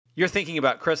You're thinking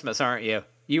about Christmas, aren't you?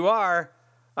 You are.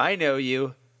 I know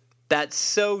you. That's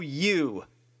so you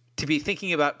to be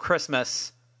thinking about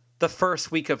Christmas the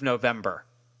first week of November.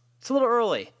 It's a little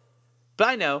early, but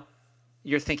I know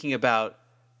you're thinking about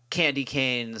candy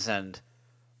canes and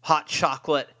hot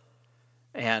chocolate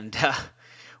and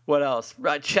what else?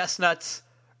 Chestnuts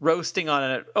roasting on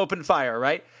an open fire,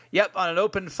 right? Yep, on an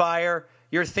open fire,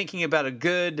 you're thinking about a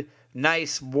good,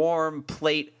 nice, warm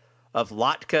plate of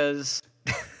latkes.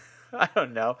 I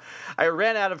don't know. I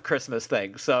ran out of Christmas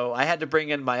things, so I had to bring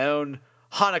in my own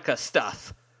Hanukkah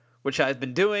stuff, which I've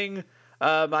been doing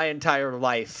my entire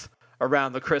life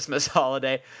around the Christmas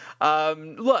holiday.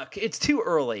 Look, it's too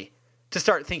early to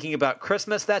start thinking about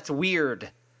Christmas. That's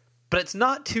weird. But it's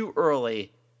not too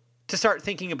early to start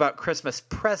thinking about Christmas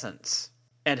presents.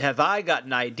 And have I got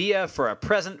an idea for a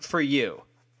present for you?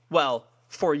 Well,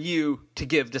 for you to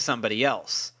give to somebody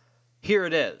else. Here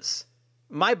it is.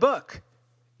 My book.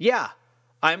 Yeah,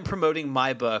 I'm promoting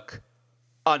my book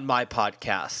on my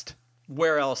podcast.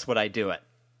 Where else would I do it?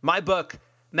 My book,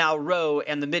 Malraux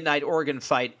and the Midnight Organ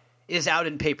Fight, is out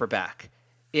in paperback.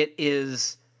 It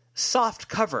is soft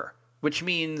cover, which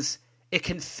means it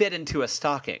can fit into a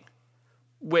stocking,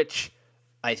 which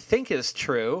I think is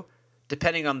true,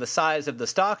 depending on the size of the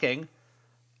stocking.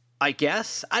 I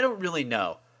guess. I don't really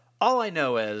know. All I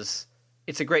know is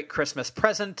it's a great Christmas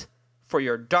present for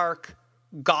your dark,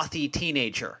 gothy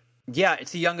teenager. Yeah,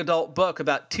 it's a young adult book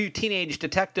about two teenage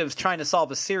detectives trying to solve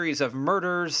a series of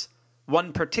murders,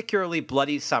 one particularly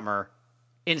bloody summer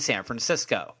in San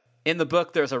Francisco. In the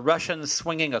book, there's a Russian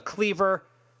swinging a cleaver,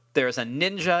 there's a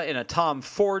ninja in a Tom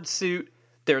Ford suit,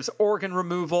 there's organ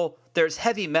removal, there's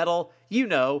heavy metal, you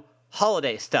know,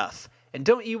 holiday stuff. And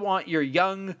don't you want your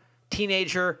young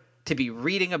teenager to be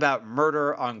reading about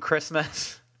murder on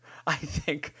Christmas? I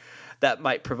think that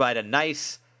might provide a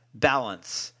nice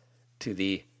balance to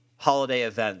the holiday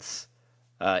events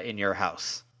in your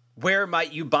house. Where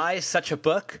might you buy such a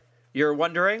book? You're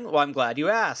wondering? Well, I'm glad you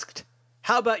asked.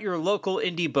 How about your local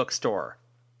indie bookstore?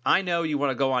 I know you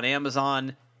want to go on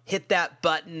Amazon, hit that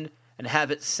button, and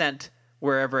have it sent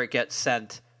wherever it gets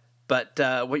sent. But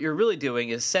what you're really doing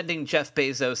is sending Jeff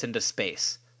Bezos into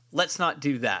space. Let's not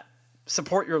do that.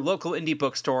 Support your local indie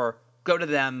bookstore, go to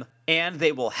them, and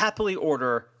they will happily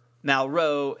order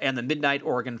Malraux and the Midnight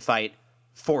Organ Fight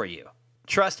for you.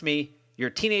 Trust me, your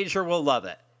teenager will love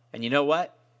it. And you know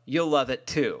what? You'll love it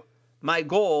too. My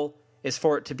goal is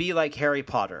for it to be like Harry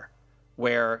Potter,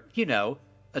 where, you know,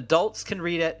 adults can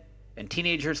read it and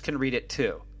teenagers can read it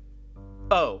too.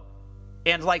 Oh,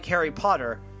 and like Harry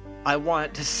Potter, I want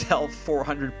it to sell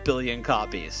 400 billion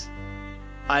copies.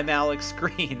 I'm Alex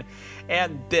Green,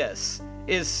 and this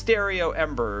is Stereo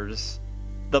Embers,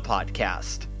 the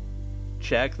podcast.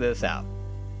 Check this out.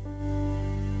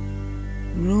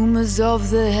 Rumors of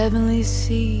the heavenly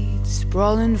seed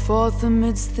sprawling forth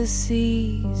amidst the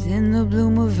seas, in the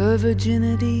bloom of her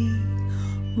virginity,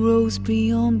 rose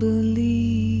beyond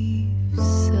belief,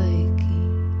 Psyche.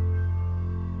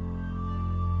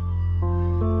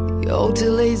 The altar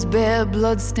lays bare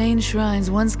blood-stained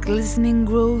shrines, once glistening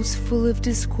groves full of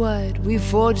disquiet. We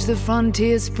forged the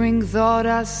frontier, spring thawed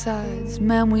our sides,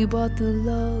 man, we bought the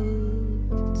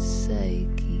love, Psyche.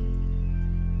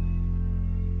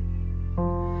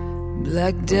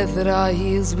 Black death at our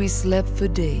heels, we slept for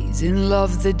days, in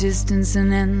love the distance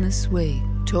and endless weight,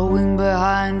 towing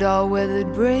behind our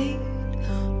weathered braid,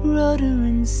 rudder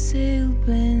and sail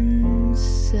bend,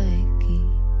 Psyche.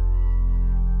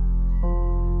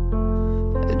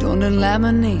 Adorned in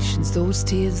laminations, those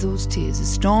tears, a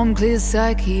storm clears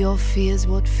Psyche, or fears,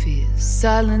 what fears?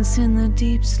 Silence in the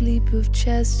deep sleep of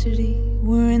chastity,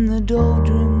 we're in the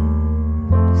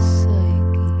doldrums, Psyche.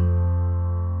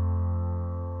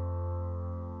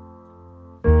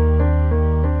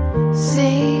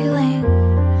 Sailing,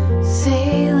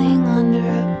 sailing under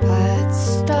a bright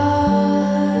star.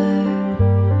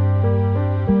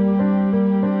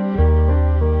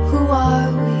 Who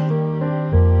are we?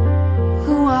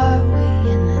 Who are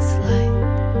we in this light?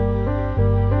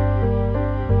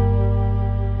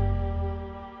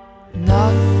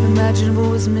 Not imaginable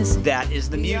was missing. That is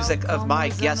the music of my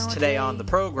guest today on the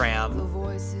program,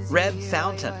 Reb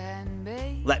Fountain.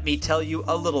 Let me tell you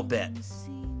a little bit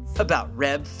about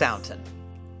Reb Fountain.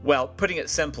 Well, putting it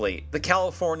simply, the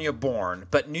California-born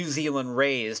but New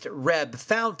Zealand-raised Reb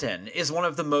Fountain is one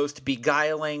of the most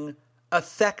beguiling,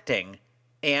 affecting,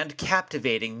 and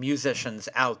captivating musicians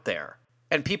out there.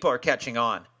 And people are catching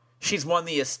on. She's won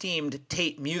the esteemed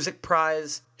Tate Music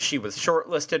Prize, she was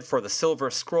shortlisted for the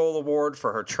Silver Scroll Award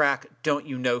for her track Don't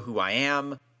You Know Who I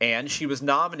Am, and she was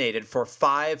nominated for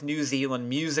 5 New Zealand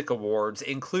Music Awards,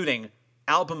 including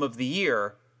Album of the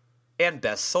Year and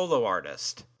Best Solo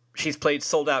Artist. She's played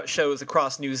sold-out shows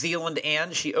across New Zealand,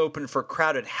 and she opened for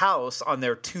Crowded House on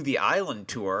their To the Island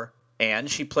tour, and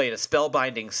she played a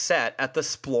spellbinding set at the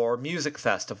Splore Music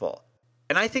Festival.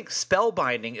 And I think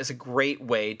spellbinding is a great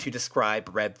way to describe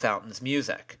Reb Fountain's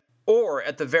music. Or,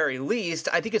 at the very least,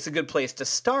 I think it's a good place to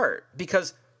start,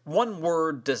 because one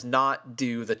word does not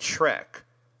do the trick.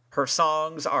 Her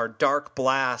songs are dark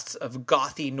blasts of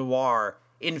gothy noir,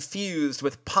 infused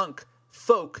with punk,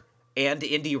 folk, and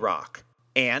indie rock.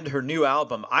 And her new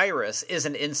album, Iris, is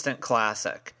an instant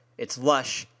classic. It's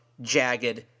lush,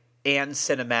 jagged, and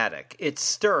cinematic. It's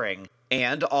stirring,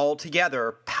 and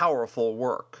altogether powerful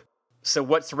work. So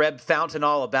what's Reb Fountain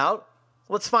all about?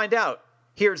 Let's find out.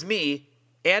 Here's me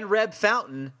and Reb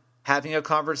Fountain having a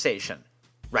conversation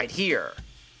right here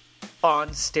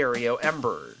on Stereo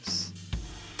Embers,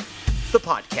 the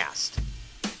podcast.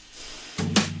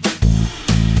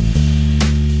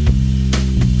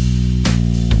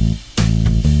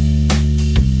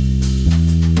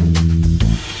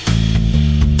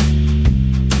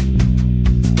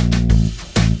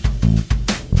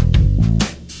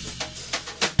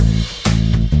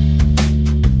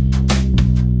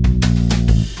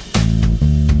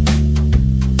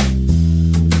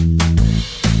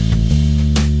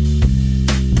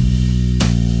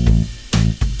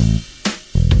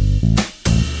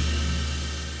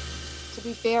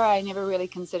 I never really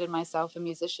considered myself a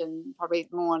musician, probably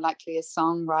more likely a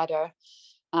songwriter.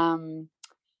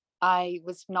 I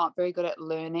was not very good at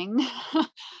learning.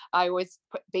 I always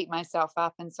beat myself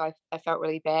up, and so I felt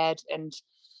really bad. And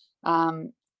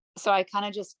so I kind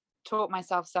of just taught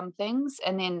myself some things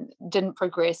and then didn't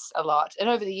progress a lot. And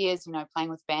over the years, playing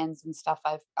with bands and stuff,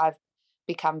 I've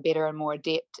become better and more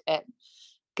adept at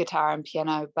guitar and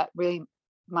piano, but really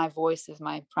my voice is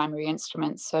my primary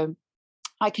instrument. So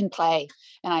I can play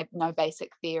and I know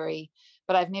basic theory,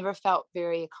 but I've never felt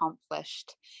very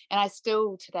accomplished. And I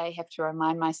still today have to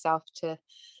remind myself to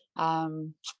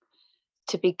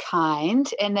be kind,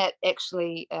 and that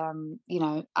actually, I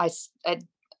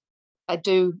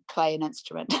do play an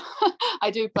instrument. I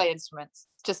do play instruments,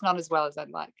 just not as well as I'd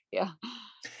like. Yeah.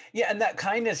 Yeah, and that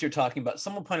kindness you're talking about,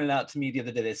 someone pointed out to me the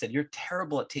other day, they said, you're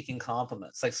terrible at taking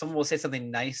compliments. Like someone will say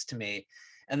something nice to me,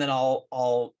 and then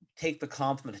I'll take the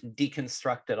compliment and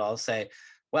deconstruct it. I'll say,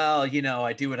 well,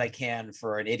 I do what I can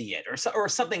for an idiot or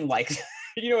something like that.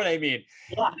 You know what I mean?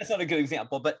 Yeah. That's not a good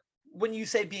example. But when you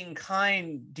say being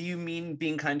kind, do you mean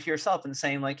being kind to yourself and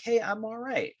saying like, hey, I'm all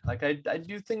right. Like I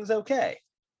do things okay.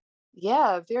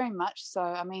 Yeah, very much so.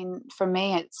 I mean, for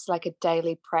me, it's like a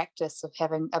daily practice of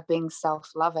being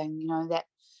self-loving,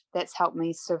 that's helped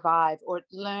me survive, or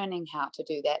learning how to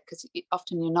do that, because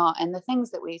often you're not. And the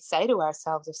things that we say to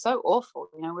ourselves are so awful.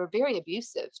 We're very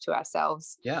abusive to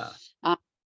ourselves. Yeah.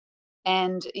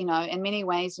 And, in many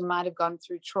ways you might have gone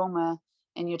through trauma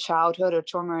in your childhood or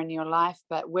trauma in your life,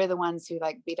 but we're the ones who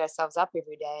beat ourselves up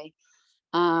every day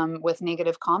with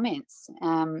negative comments.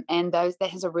 And that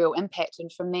has a real impact. And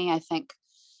for me, I think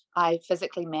I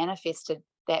physically manifested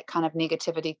that kind of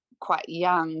negativity quite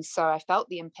young, so I felt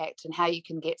the impact and how you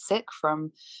can get sick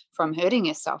from hurting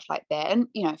yourself like that, and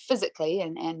physically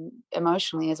and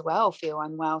emotionally as well, feel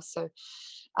unwell. So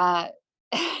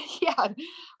yeah,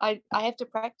 I have to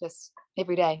practice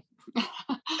every day.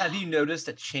 Have you noticed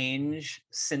a change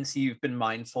since you've been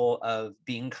mindful of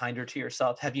being kinder to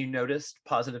yourself? Have you noticed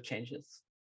positive changes?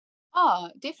 Oh,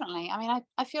 definitely. I mean,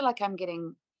 I feel like I'm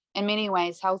getting in many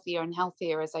ways healthier and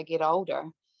healthier as I get older,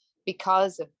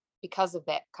 because of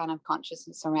that kind of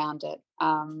consciousness around it.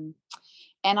 And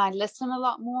I listen a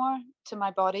lot more to my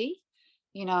body.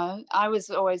 I was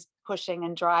always pushing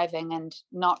and driving and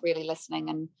not really listening,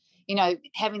 and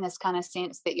having this kind of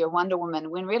sense that you're Wonder Woman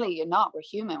when really you're not. We're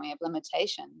human, we have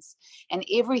limitations, and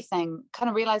everything, kind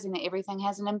of realizing that everything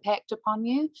has an impact upon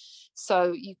you.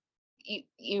 So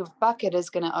your bucket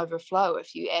is going to overflow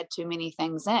if you add too many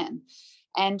things in.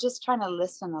 And just trying to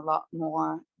listen a lot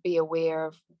more, be aware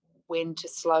of when to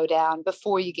slow down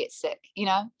before you get sick,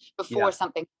 before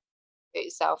something hurt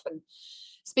yourself. And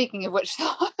speaking of which,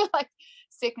 like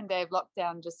second day of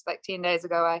lockdown, just like 10 days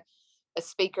ago, a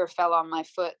speaker fell on my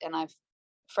foot and I've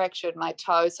fractured my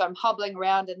toe. So I'm hobbling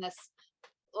around in this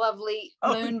lovely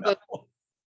moon boot.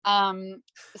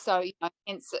 So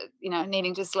hence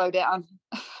needing to slow down.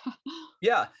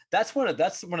 Yeah, that's one of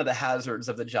the hazards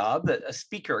of the job, that a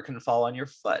speaker can fall on your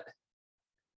foot.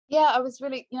 Yeah, I was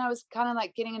really, I was kind of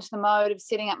like getting into the mode of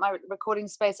setting up my recording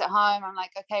space at home. I'm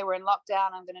like, okay, we're in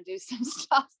lockdown, I'm going to do some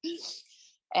stuff.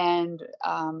 And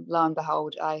lo and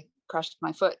behold, I crushed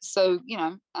my foot. So,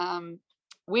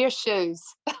 wear shoes.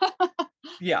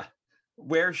 Yeah,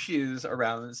 wear shoes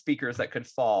around speakers that could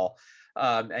fall.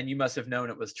 And you must have known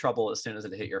it was trouble as soon as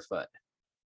it hit your foot.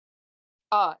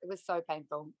 Oh, it was so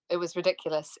painful. It was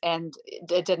ridiculous, and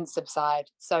it didn't subside.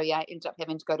 So yeah, I ended up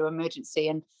having to go to emergency.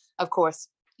 And of course,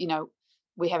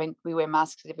 we wear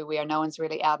masks everywhere. No one's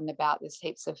really out and about. There's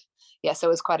heaps of so it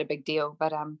was quite a big deal.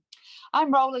 But I'm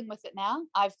rolling with it now.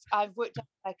 I've worked out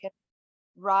I can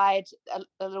ride a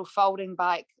little folding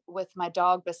bike with my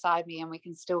dog beside me, and we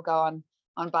can still go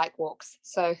on bike walks.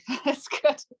 So it's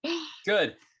good.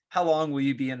 Good. How long will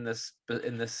you be in this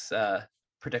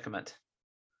predicament?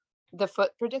 The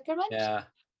foot predicament? Yeah.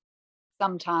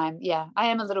 Sometime. Yeah. I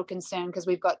am a little concerned because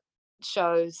we've got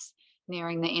shows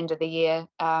nearing the end of the year.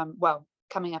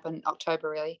 Coming up in October,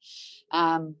 really.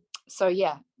 So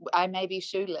yeah, I may be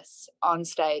shoeless on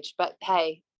stage, but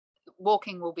hey,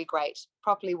 walking will be great.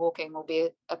 Properly walking will be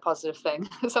a positive thing,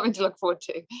 something to look forward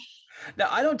to. Now,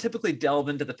 I don't typically delve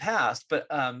into the past, but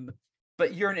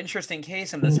you're an interesting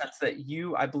case in the sense that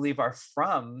you, I believe, are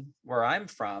from where I'm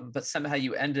from, but somehow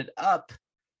you ended up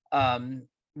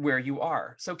where you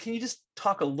are. So can you just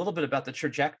talk a little bit about the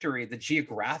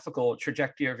geographical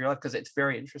trajectory of your life? Because it's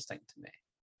very interesting to me.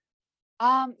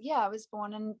 I was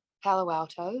born in Palo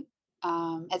Alto,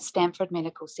 at Stanford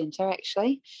Medical Center,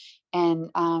 actually. And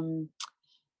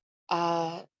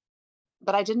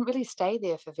but I didn't really stay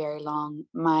there for very long.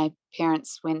 My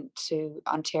parents went to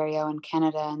Ontario and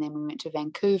Canada, and then we went to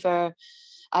Vancouver.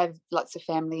 I have lots of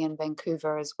family in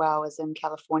Vancouver as well as in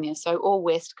California. So all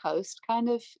West Coast kind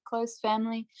of close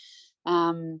family.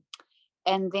 And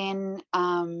then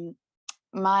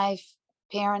my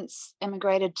parents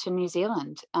immigrated to New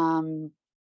Zealand.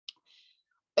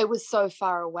 It was so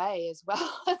far away as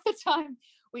well at the time.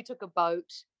 We took a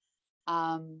boat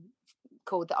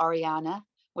called the Oriana,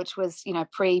 which was,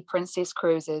 pre-Princess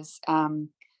Cruises,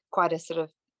 quite a sort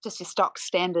of just a stock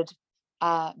standard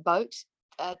boat.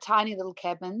 A tiny little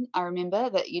cabin, I remember,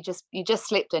 that you just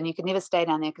slept in. You could never stay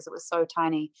down there because it was so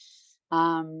tiny.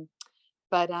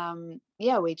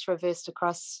 We traversed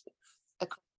across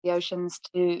the oceans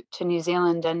to New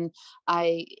Zealand, and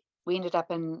we ended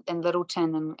up in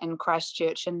Littleton and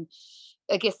Christchurch. And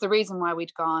I guess the reason why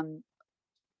we'd gone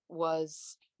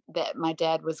was that my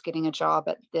dad was getting a job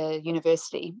at the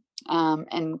university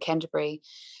in Canterbury.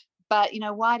 But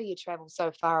why do you travel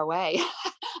so far away?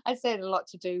 I'd say it had a lot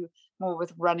to do more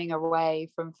with running away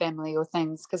from family or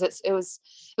things, because it was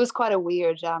quite a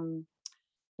weird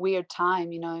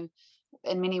time.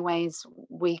 In many ways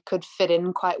we could fit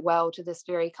in quite well to this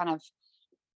very kind of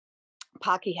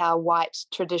Pākehā white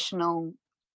traditional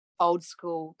old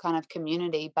school kind of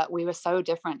community, but we were so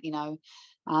different.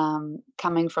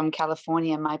 Coming from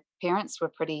California, my parents were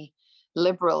pretty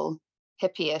liberal,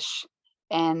 hippie-ish,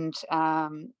 and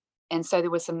so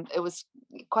it was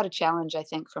quite a challenge, I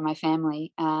think, for my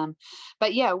family.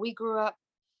 But yeah, we grew up.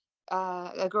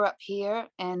 I grew up here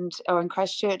in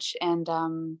Christchurch, and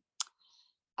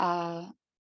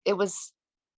it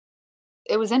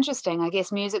was interesting. I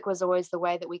guess music was always the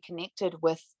way that we connected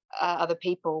with other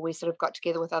people. We sort of got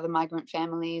together with other migrant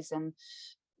families and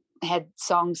had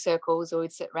song circles, or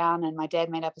we'd sit around, and my dad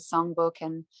made up a songbook,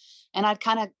 and I'd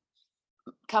kind of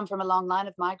come from a long line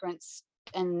of migrants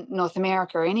in North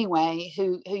America anyway,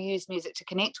 who used music to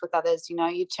connect with others.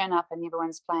 You turn up and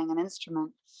everyone's playing an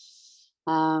instrument.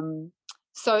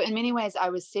 So in many ways I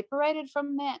was separated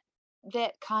from that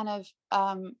kind of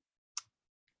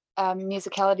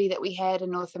musicality that we had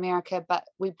in North America, but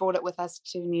we brought it with us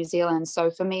to New Zealand.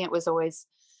 So for me, it was always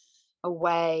a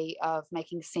way of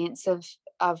making sense of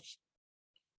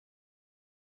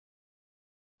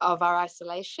our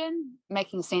isolation,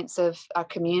 making sense of our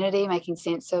community, making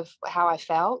sense of how I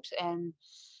felt. And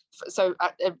so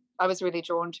I was really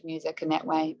drawn to music in that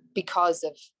way because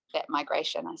of that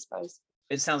migration, I suppose.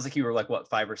 It sounds like you were like, what,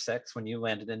 5 or 6 when you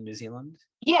landed in New Zealand?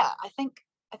 Yeah, I think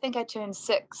I turned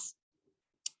 6,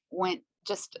 went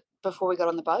just before we got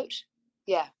on the boat.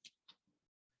 Yeah.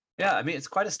 Yeah, I mean, it's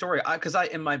quite a story. Because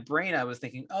in my brain, I was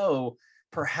thinking, oh,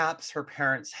 perhaps her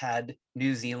parents had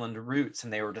New Zealand roots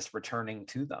and they were just returning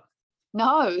to them.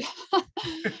 No.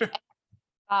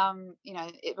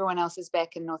 Everyone else is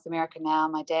back in North America now.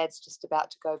 My dad's just about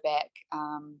to go back.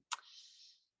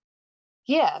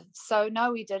 So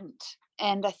no, we didn't.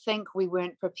 And I think we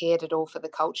weren't prepared at all for the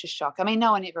culture shock. I mean,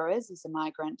 no one ever is as a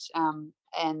migrant. And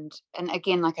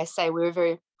again, like I say, we were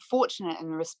very fortunate in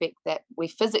the respect that we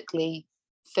physically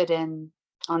fit in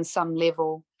on some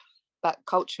level, but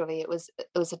culturally it was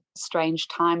a strange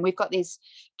time. We've got these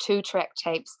 2-track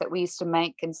tapes that we used to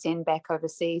make and send back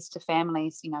overseas to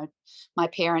families, my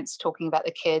parents talking about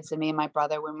the kids and me and my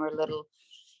brother when we were little.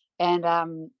 And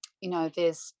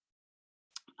there's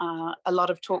a lot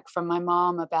of talk from my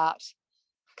mom about,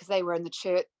 because they were in the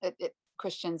church,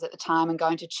 Christians at the time and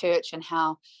going to church, and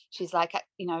how she's like,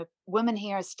 women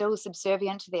here are still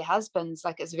subservient to their husbands.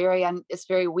 Like it's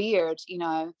very weird,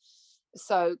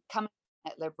 So coming from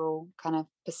that liberal kind of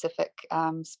Pacific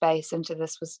space into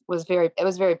this was very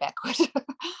backward.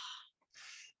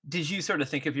 Did you sort of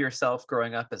think of yourself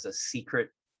growing up as a secret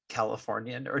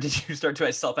Californian, or did you start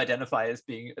to self-identify as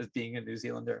being a New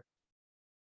Zealander?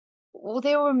 Well,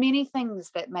 there were many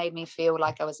things that made me feel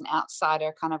like I was an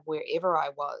outsider kind of wherever I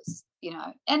was,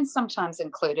 and sometimes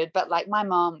included, but like my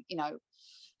mom,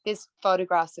 there's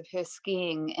photographs of her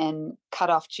skiing in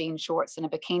cut-off jean shorts and a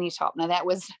bikini top. Now that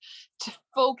was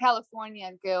full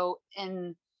California girl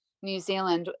in New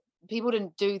Zealand. People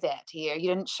didn't do that here. You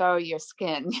didn't show your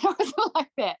skin. It wasn't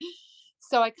like that.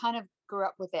 So I kind of grew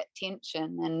up with that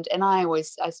tension, and I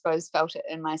always, I suppose, felt it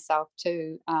in myself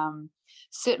too.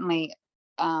 Certainly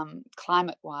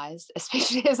climate wise,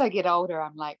 especially as I get older,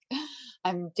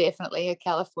 I'm definitely a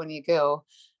California girl.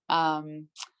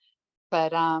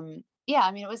 Yeah,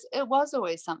 I mean, it was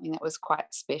always something that was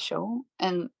quite special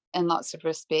in lots of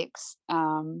respects.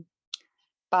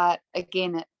 But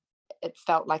again, it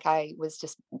felt like I was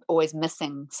just always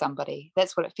missing somebody.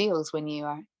 That's what it feels when you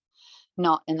are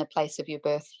not in the place of your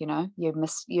birth.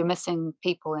 You're missing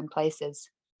people and places.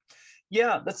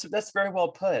 Yeah, that's very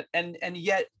well put. And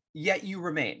yet you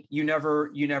remain. You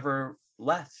never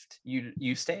left.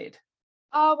 You stayed.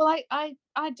 Oh, well,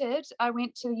 I did. I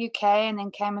went to the UK and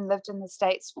then came and lived in the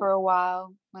States for a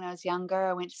while when I was younger.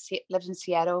 I lived in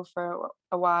Seattle for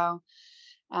a while.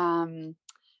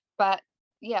 But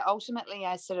yeah, ultimately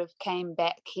I sort of came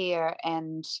back here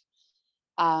and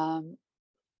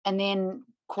then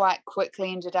quite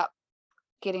quickly ended up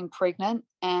getting pregnant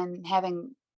and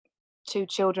having 2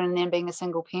 children and then being a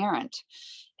single parent.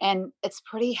 And it's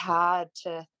pretty hard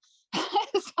to,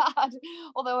 it's hard,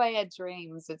 although I had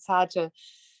dreams, it's hard to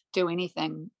do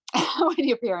anything when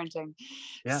you're parenting.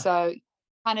 Yeah. So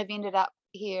kind of ended up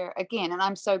here again, and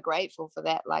I'm so grateful for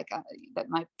that, that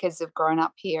my kids have grown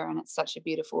up here, and it's such a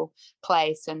beautiful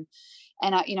place. And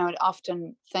I I'd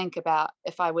often think about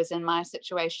if I was in my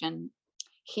situation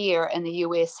here in the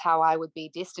US, how I would be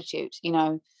destitute.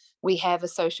 We have a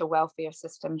social welfare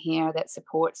system here that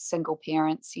supports single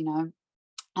parents,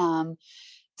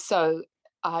 so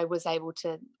I was able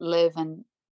to live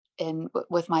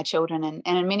with my children and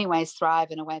in many ways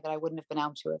thrive in a way that I wouldn't have been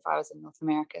able to if I was in North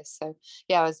America. So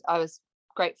yeah, I was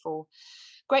grateful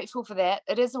for that.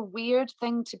 It is a weird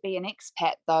thing to be an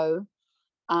expat though,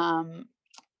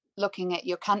 looking at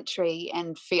your country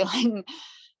and feeling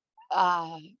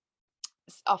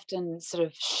often sort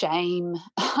of shame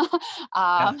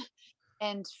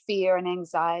and fear and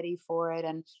anxiety for it.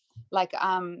 And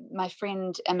my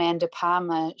friend Amanda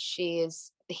Palmer, she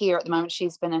is here at the moment.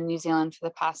 She's been in New Zealand for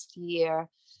the past year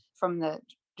from the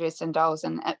Dresden Dolls,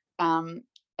 and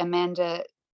Amanda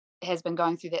has been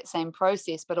going through that same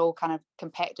process, but all kind of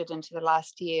compacted into the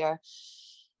last year.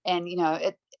 And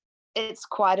it's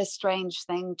quite a strange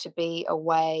thing to be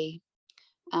away,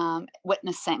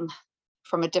 witnessing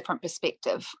from a different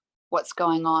perspective what's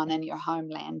going on in your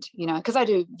homeland, because I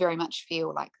do very much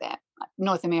feel like that.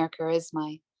 North America is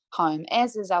my home,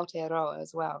 as is Aotearoa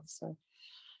as well. So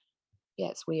yeah,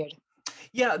 it's weird.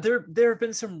 Yeah, there have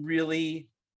been some really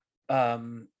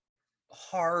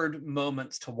hard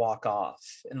moments to walk off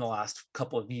in the last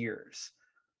couple of years.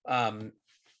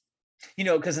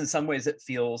 Because in some ways it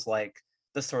feels like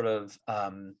the sort of I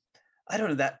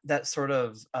don't know, that sort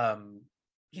of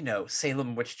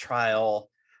Salem witch trial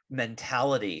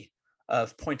mentality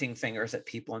of pointing fingers at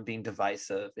people and being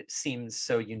divisive. It seems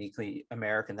so uniquely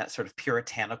American, that sort of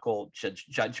puritanical,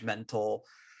 judgmental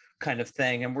kind of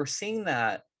thing. And we're seeing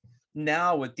that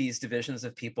now with these divisions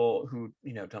of people who,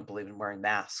 don't believe in wearing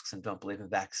masks and don't believe in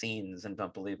vaccines and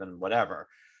don't believe in whatever.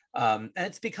 And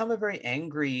it's become a very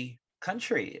angry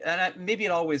country. And maybe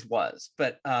it always was,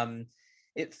 but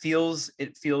it feels,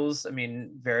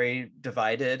 very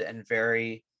divided and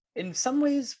very, in some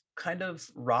ways, kind of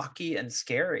rocky and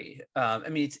scary.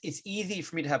 It's easy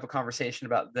for me to have a conversation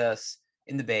about this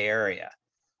in the Bay Area.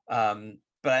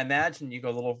 But I imagine you go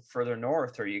a little further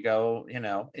north, or you go,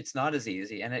 it's not as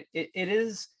easy. And it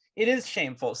is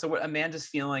shameful. So what Amanda's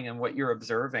feeling and what you're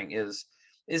observing is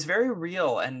very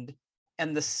real. And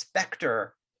the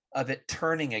specter of it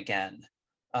turning again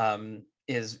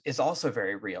is also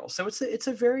very real. So it's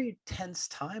a very tense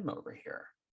time over here.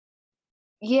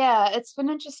 Yeah, it's been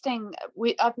interesting.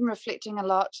 I've been reflecting a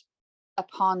lot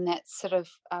upon that sort of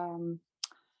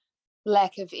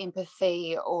lack of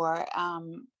empathy or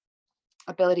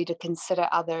ability to consider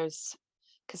others,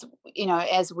 because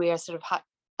as we're sort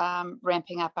of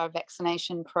ramping up our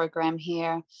vaccination program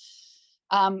here,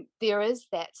 there is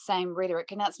that same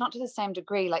rhetoric, and now it's not to the same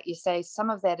degree, like you say. Some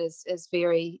of that is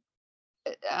very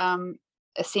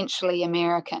essentially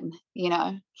American,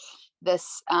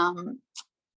 this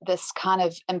this kind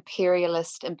of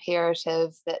imperialist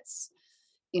imperative that's,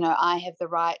 I have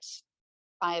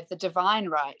the divine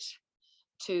right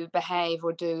to behave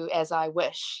or do as I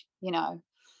wish,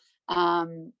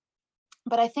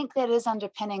 but I think that is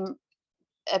underpinning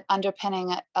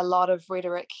a lot of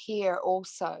rhetoric here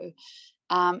also,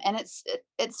 and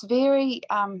it's very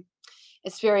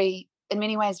in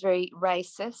many ways very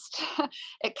racist.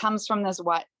 It comes from this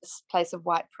place of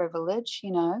white privilege,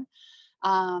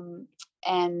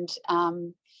 and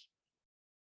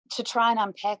to try and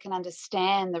unpack and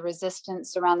understand the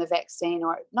resistance around the vaccine,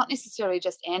 or not necessarily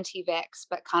just anti-vax,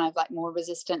 but kind of like more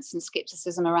resistance and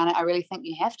skepticism around it, I really think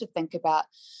you have to think about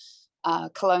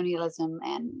colonialism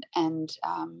and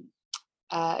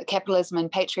capitalism and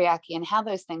patriarchy, and how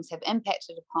those things have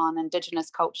impacted upon Indigenous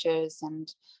cultures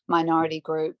and minority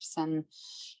groups, and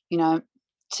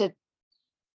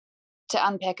to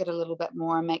unpack it a little bit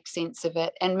more and make sense of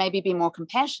it, and maybe be more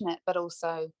compassionate, but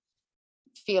also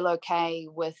feel okay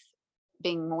with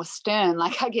being more stern.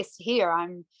 Like, I guess here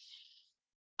I'm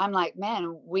like,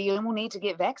 man, we all need to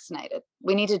get vaccinated.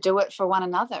 We need to do it for one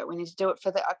another. We need to do it for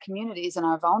our communities and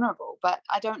our vulnerable. But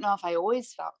I don't know if I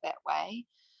always felt that way.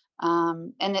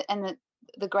 And the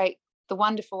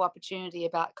wonderful opportunity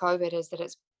about COVID is that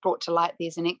it's brought to light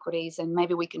these inequities, and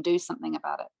maybe we can do something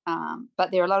about it.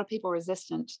 But there are a lot of people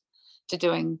resistant to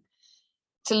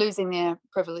losing their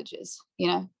privileges,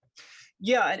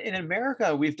 Yeah, and in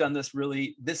America, we've done this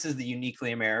is the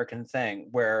uniquely American thing,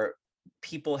 where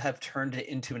people have turned it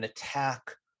into an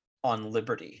attack on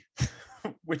liberty,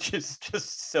 which is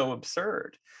just so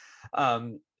absurd.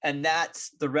 And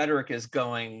the rhetoric is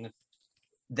going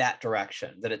that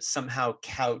direction, that it's somehow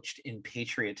couched in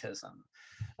patriotism.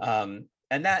 And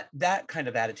that kind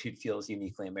of attitude feels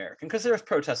uniquely American, because there's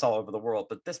protests all over the world,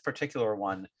 but this particular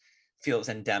one feels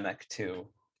endemic to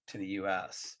the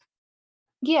US.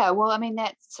 Yeah, well, I mean,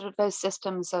 that sort of those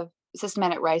systems of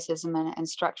systematic racism and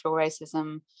structural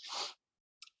racism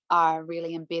are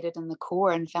really embedded in the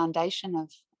core and foundation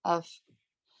of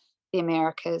the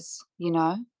Americas,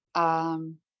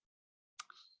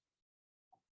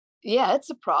 yeah, it's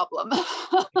a problem.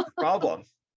 Problem.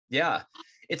 Yeah.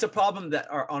 It's a problem that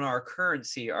on our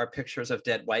currency are pictures of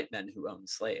dead white men who owned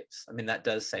slaves. I mean, that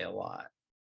does say a lot.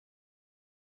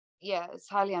 Yeah, it's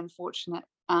highly unfortunate.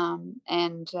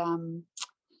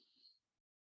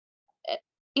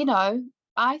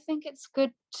 I think it's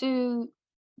good to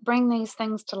bring these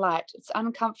things to light. It's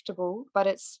uncomfortable, but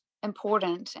it's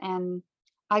important. And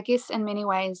I guess in many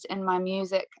ways in my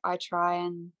music, I try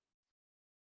and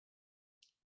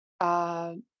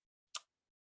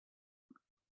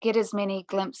get as many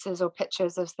glimpses or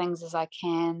pictures of things as I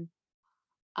can,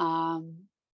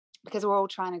 because we're all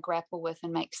trying to grapple with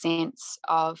and make sense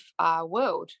of our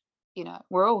world.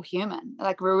 We're all human.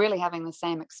 Like, we're really having the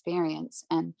same experience.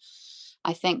 And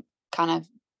I think kind of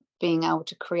being able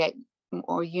to create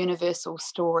more universal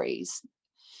stories.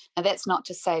 And that's not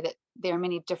to say that there are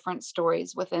many different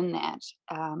stories within that,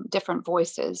 different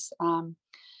voices.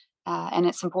 And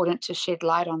it's important to shed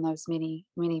light on those many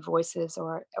voices,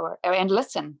 and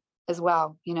listen as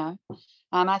well.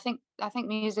 I think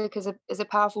music is a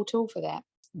powerful tool for that.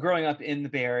 Growing up in the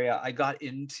Bay Area, I got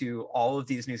into all of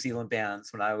these New Zealand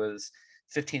bands when I was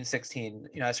 15, 16.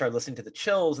 I started listening to the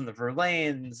Chills and the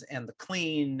Verlaines and the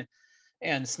Clean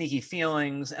and Sneaky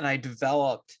Feelings, and I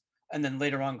developed, and then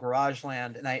later on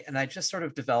Garageland, and I just sort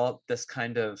of developed this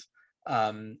kind of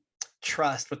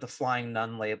trust with the Flying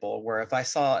Nun label, where if I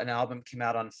saw an album came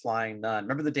out on Flying Nun,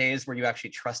 remember the days where you actually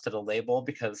trusted a label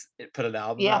because it put an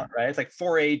album out, right? It's like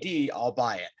 4AD, I'll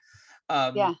buy it.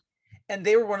 And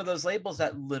they were one of those labels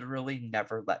that literally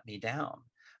never let me down.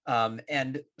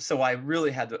 And so I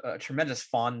really had a tremendous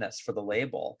fondness for the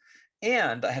label,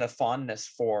 and I had a fondness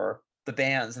for the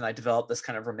bands, and I developed this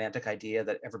kind of romantic idea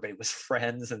that everybody was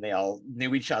friends and they all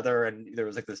knew each other, and there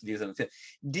was like this New Zealand feel.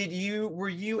 Were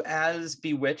you as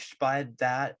bewitched by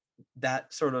that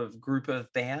sort of group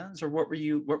of bands, or what were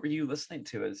you listening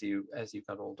to as you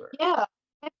got older? Yeah,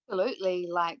 absolutely.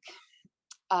 Like,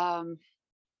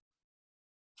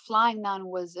 Flying Nun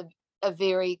was a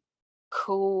very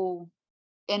cool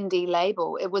indie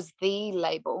label. It was the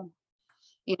label,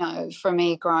 for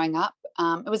me growing up.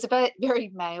 It was a very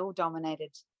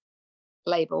male-dominated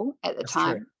label at the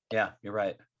time. True. Yeah, you're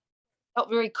right. Felt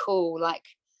very cool. Like,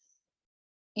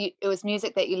 it was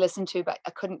music that you listened to, but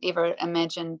I couldn't ever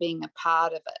imagine being a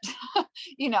part of it.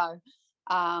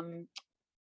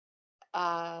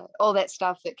 All that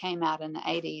stuff that came out in the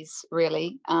 80s,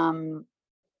 really.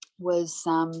 was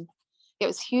it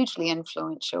was hugely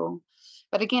influential.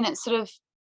 But again, it's sort of,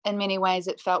 in many ways,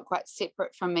 it felt quite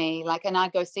separate from me. Like, and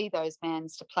I'd go see those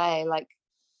bands to play. Like,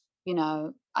 you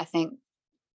know, I think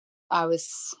I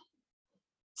was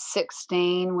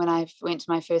 16 when I went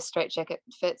to my first Straight Jacket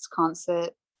Fits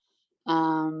concert.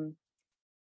 And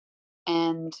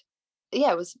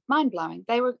yeah, it was mind-blowing.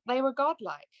 They were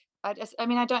godlike. I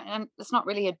mean, and it's not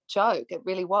really a joke. It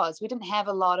really was. We didn't have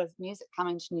a lot of music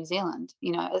coming to New Zealand,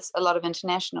 you know, it's a lot of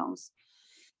internationals.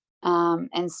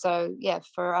 And so, yeah,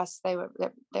 for us, they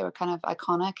were kind of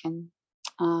iconic, and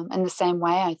in the same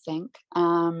way, I think.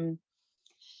 And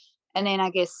then I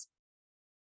guess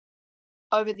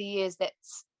over the years,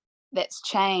 that's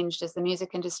changed as the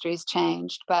music industry's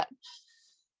changed. But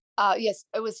yes,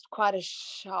 it was quite a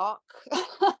shock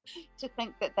to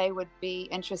think that they would be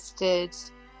interested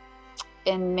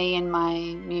in me and my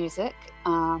music.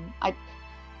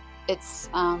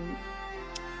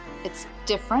 It's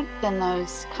different than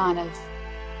those kind of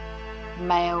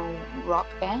male rock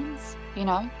bands, you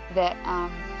know, that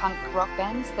punk rock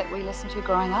bands that we listened to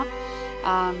growing up.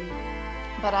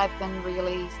 But I've been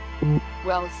really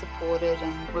well supported,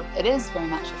 and it is very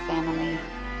much a family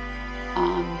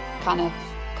kind of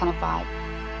vibe.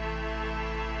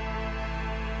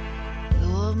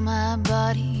 Lord, my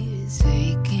body is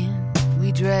aching.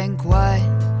 We drank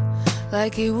wine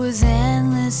like it was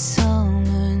endless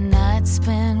summer nights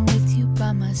spent with you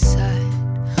by my side.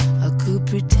 I could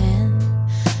pretend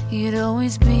you'd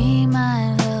always be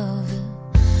my lover.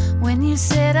 When you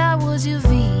said I was your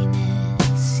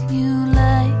Venus, you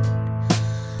lied.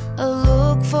 A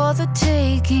look for the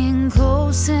taking,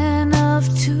 close enough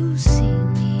to see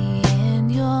me in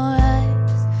your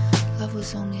eyes. Love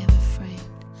was only ever framed.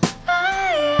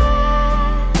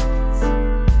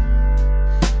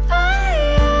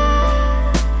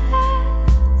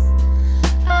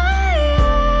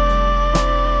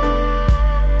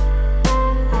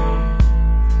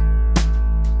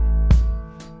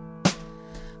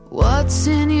 What's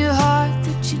in your heart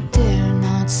that you dare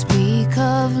not speak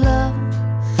of love?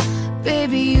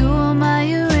 Baby, you are my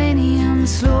uranium,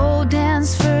 slow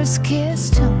dance, first kiss.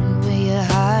 Tell me where you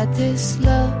hide this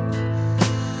love.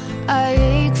 I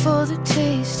ache for the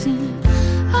taste, and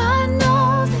I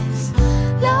know this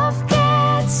love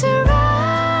gets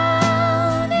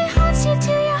around. It haunts you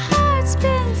till your heart's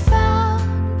been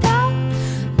found out.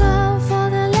 Love for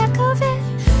the lack of it.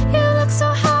 You look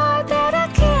so hard that I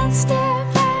can't stare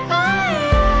back.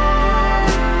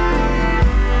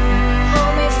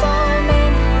 Hold me for a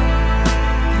minute.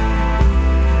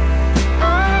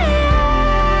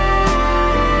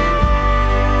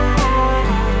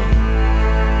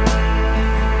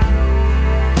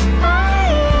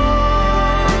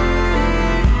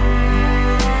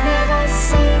 Never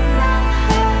seen my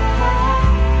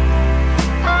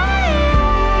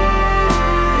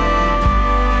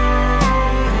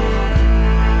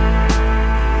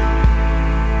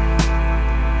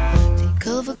Take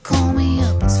cover, call me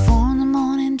up. It's 4 in the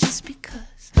morning just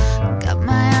because I got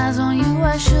my eyes on you.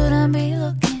 I shouldn't be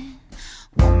looking.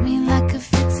 Want me like a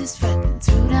fix is threatening.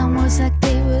 Threw down words like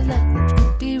they were lightning.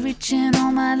 Could be reaching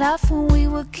all my life. When we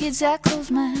were kids, I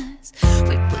closed my eyes.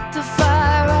 We put the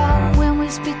fire out when we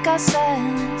speak our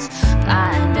silence.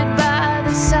 Blinded by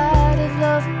the sight of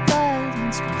love and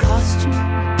violence. We costume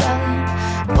rebellion,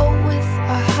 but with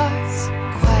our hearts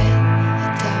quiet. I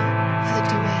doubt the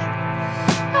duet.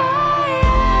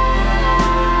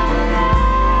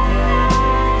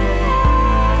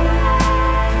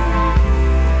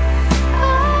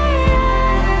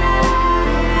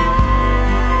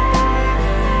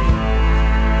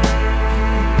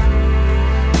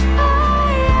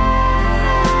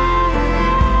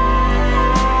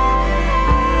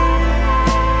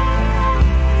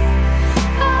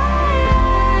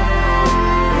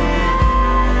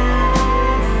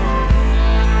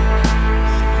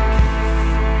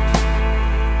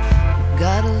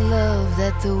 Got a love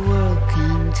that the world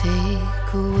can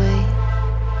take away.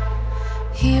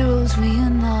 Heroes we are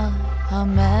not, our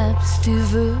maps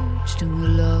diverged and we're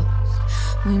lost.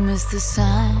 We missed the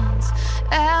signs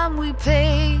and we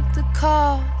paid the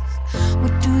cost.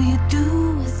 What do you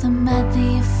do with the mad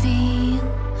that you feel?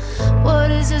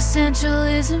 What is essential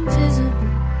is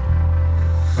invisible.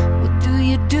 What do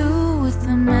you do with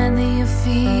the man that you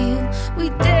feel? We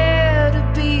dare to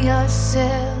be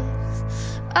ourselves.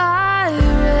 I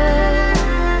read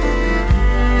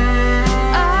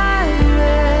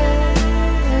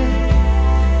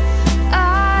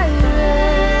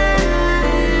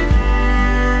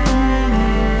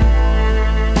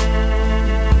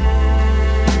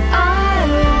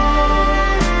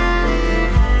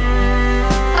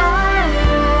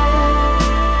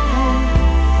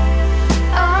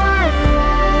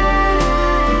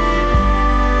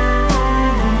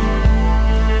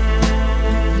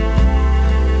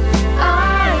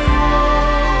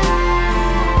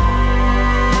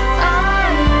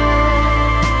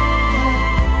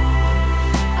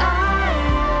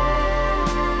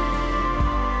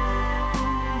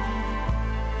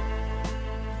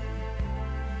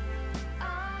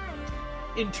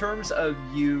In terms of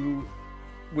you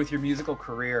with your musical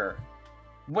career,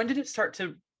 when did it start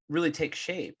to really take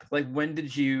shape? Like, when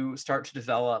did you start to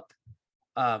develop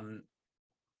um,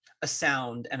 a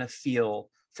sound and a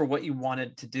feel for what you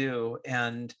wanted to do?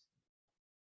 And,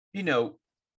 you know,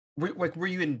 were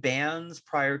you in bands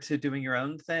prior to doing your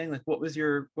own thing? Like, what was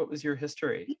your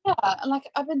history? Yeah, like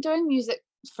I've been doing music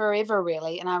forever,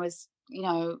 really. And I was,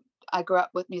 I grew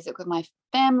up with music with my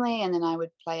family, and then I would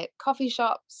play at coffee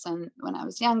shops and when I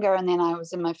was younger, and then I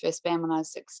was in my first band when I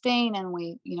was 16, and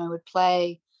we, would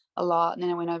play a lot. And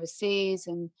then I went overseas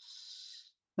and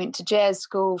went to jazz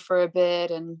school for a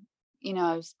bit, and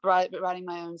writing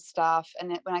my own stuff.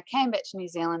 And when I came back to New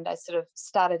Zealand, I sort of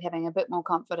started having a bit more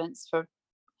confidence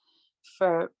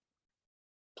for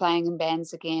playing in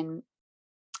bands again.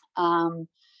 And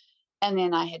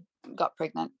then I had got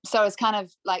pregnant. So I was kind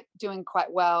of like doing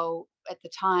quite well at the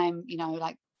time,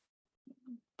 like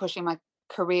pushing my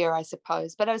career, I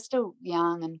suppose. But I was still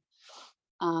young,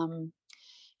 and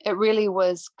it really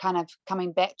was kind of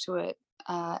coming back to it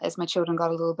as my children got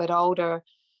a little bit older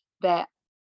that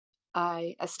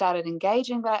I started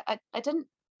engaging. But I didn't,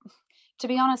 to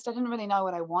be honest, I didn't really know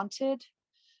what I wanted.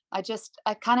 I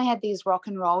kind of had these rock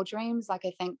and roll dreams, like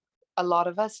I think a lot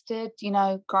of us did,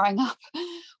 growing up.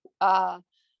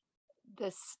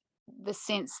 The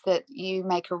sense that you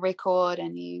make a record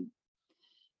and you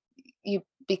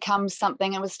become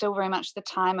something. It was still very much the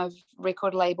time of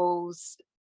record labels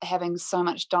having so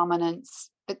much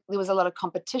dominance. There was a lot of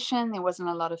competition. There wasn't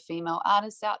a lot of female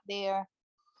artists out there.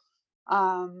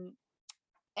 And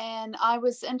I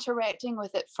was interacting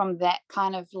with it from that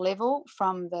kind of level,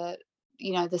 from the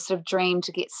sort of dream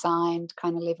to get signed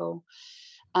kind of level.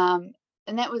 And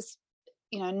that was,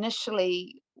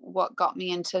 initially what got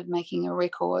me into making a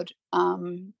record.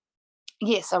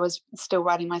 Yes, I was still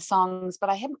writing my songs, but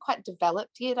I hadn't quite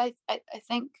developed yet, I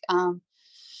think. And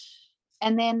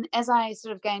then as I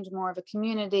sort of gained more of a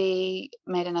community,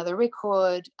 made another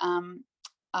record,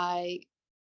 I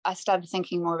started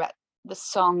thinking more about the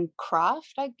song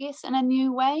craft, I guess, in a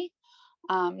new way,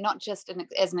 not just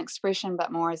as an expression,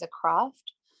 but more as a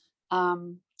craft.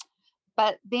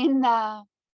 But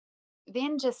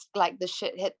then just like the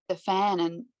shit hit the fan,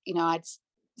 and I'd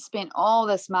spent all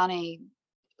this money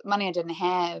I didn't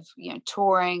have,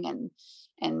 touring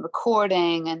and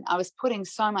recording, and I was putting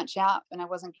so much out and I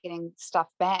wasn't getting stuff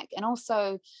back. And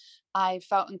also I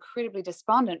felt incredibly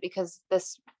despondent because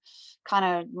this kind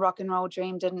of rock and roll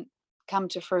dream didn't come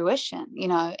to fruition,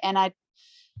 and I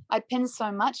pinned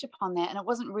so much upon that, and it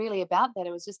wasn't really about that.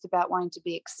 It was just about wanting to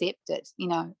be accepted,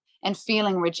 and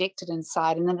feeling rejected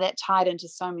inside. And then that tied into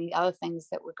so many other things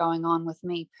that were going on with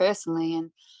me personally.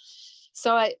 And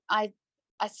so I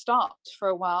stopped for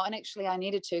a while, and actually I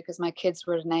needed to, because my kids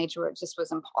were at an age where it just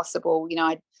was impossible.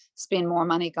 I'd spend more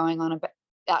money going on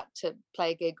out to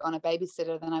play a gig on a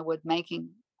babysitter than I would making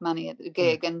money at the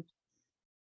gig. And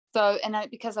so,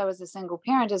 because I was a single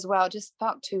parent as well, it just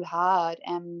felt too hard.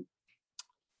 And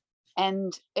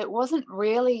it wasn't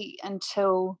really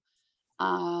until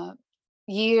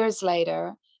years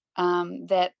later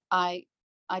that I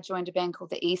joined a band called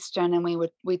the Eastern, and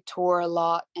we'd tour a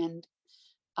lot, and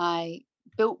I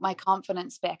built my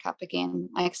confidence back up again,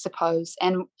 I suppose,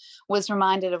 and was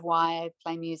reminded of why I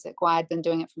play music, why I'd been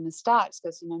doing it from the start.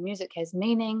 Because music has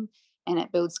meaning, and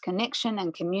it builds connection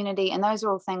and community, and those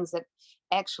are all things that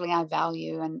actually I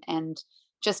value and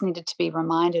just needed to be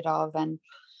reminded of. And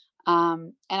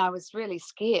I was really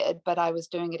scared, but I was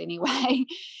doing it anyway.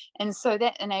 And so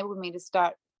that enabled me to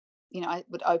start, I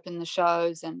would open the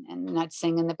shows and I'd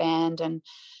sing in the band and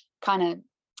kind of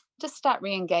just start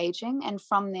re-engaging. And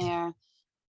from there,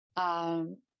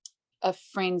 a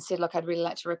friend said, look, I'd really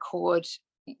like to record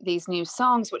these new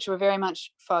songs, which were very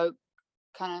much folk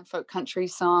country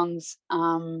songs,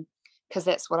 because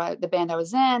that's what the band I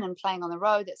was in, and playing on the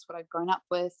road, that's what I'd grown up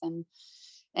with.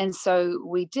 And so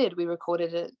we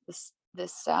recorded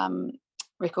this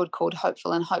record called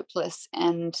Hopeful and Hopeless.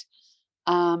 And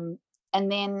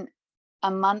then a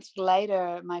month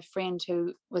later, my friend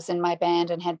who was in my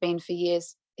band and had been for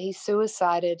years, he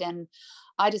suicided, and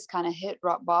I just kind of hit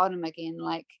rock bottom again,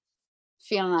 like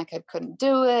feeling like I couldn't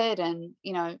do it. And,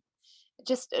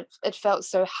 it felt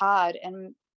so hard.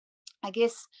 And I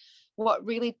guess what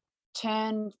really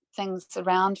turned things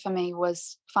around for me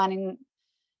was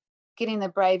getting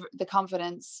the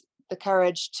confidence, the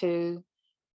courage to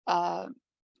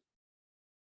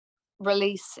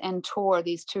release and tour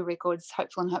these two records,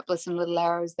 Hopeful and Hopeless and Little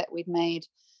Arrows, that we'd made,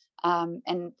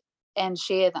 and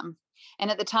share them. And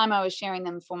at the time I was sharing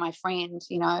them for my friend,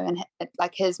 and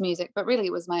like his music, but really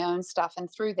it was my own stuff. And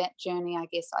through that journey, I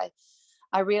guess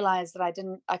I realized that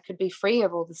I could be free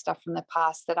of all the stuff from the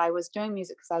past, that I was doing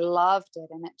music because I loved it.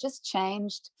 And it just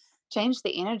changed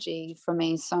the energy for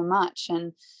me so much.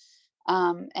 And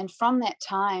from that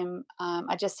time,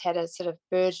 I just had a sort of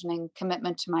burgeoning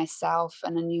commitment to myself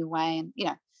in a new way. And,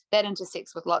 that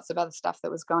intersects with lots of other stuff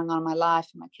that was going on in my life,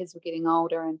 and my kids were getting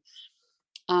older.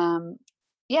 And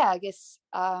I guess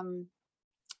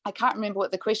I can't remember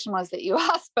what the question was that you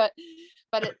asked, but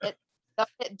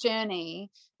that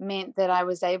journey meant that I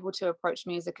was able to approach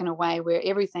music in a way where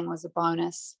everything was a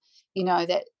bonus,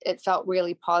 that it felt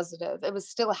really positive. It was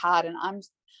still hard, and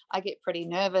I get pretty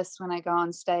nervous when I go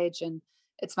on stage, and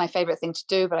it's my favorite thing to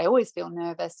do, but I always feel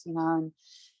nervous,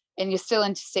 and you're still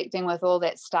intersecting with all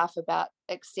that stuff about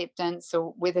acceptance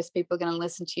or whether people are going to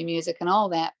listen to your music and all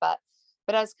that. But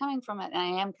I was coming from it, and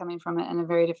I am coming from it in a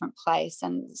very different place.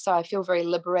 And so I feel very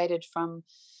liberated from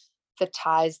the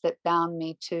ties that bound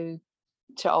me to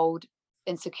old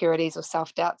insecurities or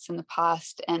self-doubts in the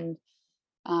past. And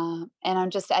I'm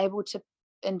just able to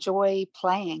enjoy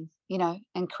playing,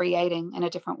 and creating in a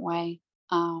different way,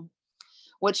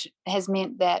 which has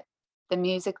meant that the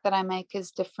music that I make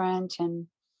is different, and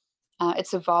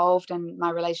it's evolved, and my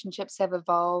relationships have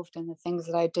evolved, and the things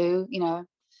that I do,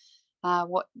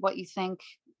 what you think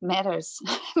matters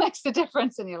makes a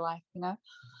difference in your life.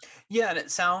 Yeah, and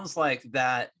it sounds like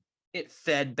that it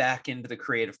fed back into the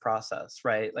creative process,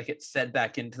 right? Like it fed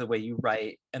back into the way you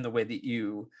write and the way that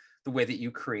you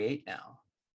create now.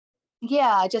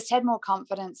 Yeah, I just had more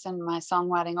confidence in my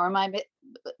songwriting, or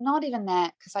not even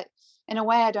that, because in a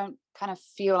way, I don't kind of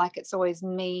feel like it's always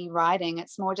me writing.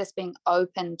 It's more just being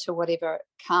open to whatever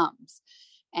comes,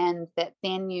 and that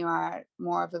then you are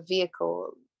more of a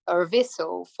vehicle or a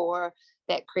vessel for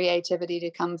that creativity to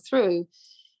come through.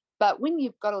 But when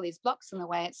you've got all these blocks in the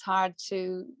way, it's hard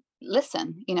to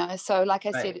listen, So like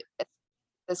I said,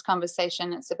 this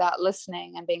conversation, it's about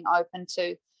listening and being open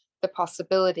to the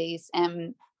possibilities.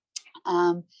 And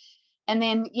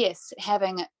then, yes,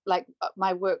 having like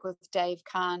my work with Dave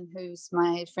Kahn, who's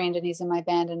my friend and he's in my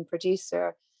band and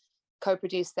producer,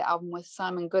 co-produced the album with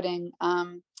Simon Gooding.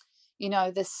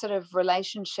 This sort of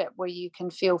relationship where you can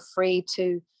feel free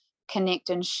to connect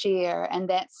and share, and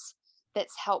that's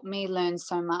helped me learn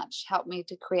so much, helped me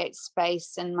to create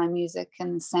space in my music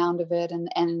and the sound of it, and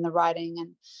in the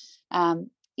writing. And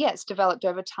it's developed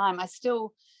over time. I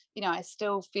still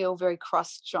feel very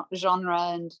cross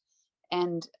genre,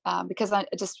 and because I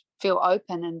just feel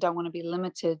open and don't want to be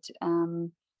limited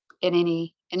in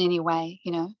any way.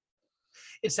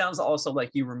 It sounds also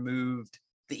like you removed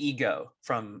the ego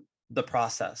from the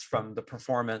process, from the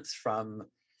performance, from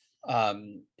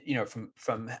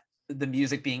from the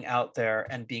music being out there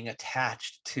and being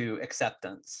attached to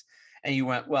acceptance. And you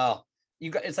went, well,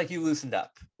 it's like you loosened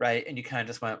up, right? And you kind of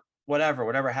just went,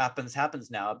 whatever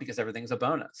happens now, because everything's a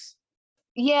bonus.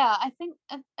 Yeah, I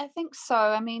think so.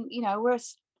 I mean,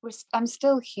 I'm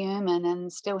still human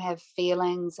and still have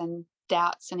feelings and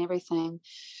doubts and everything.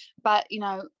 But,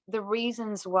 the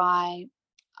reasons why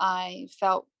I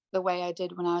felt the way I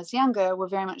did when I was younger were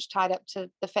very much tied up to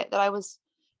the fact that I was,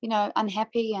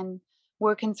 unhappy and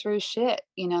working through shit,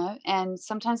 and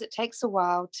sometimes it takes a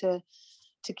while to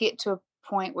get to a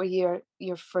point where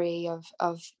you're free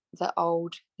of the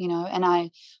old, and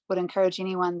I would encourage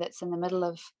anyone that's in the middle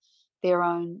of their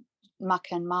own muck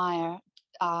and mire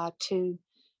to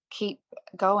keep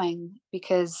going,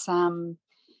 because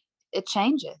it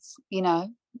changes,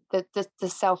 the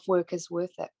self-work is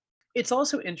worth it. It's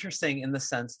also interesting in the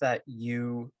sense that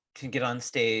you can get on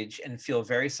stage and feel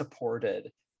very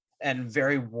supported and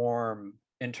very warm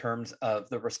in terms of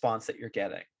the response that you're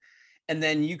getting. And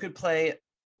then you could play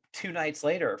 2 nights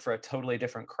later for a totally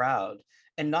different crowd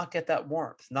and not get that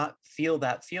warmth, not feel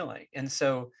that feeling. And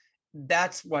so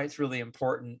that's why it's really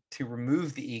important to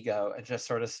remove the ego and just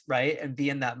sort of, right, and be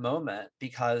in that moment,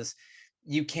 because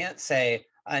you can't say,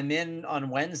 I'm in on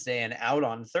Wednesday and out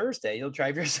on Thursday. You'll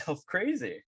drive yourself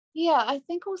crazy. Yeah, I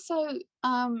think also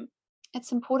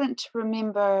it's important to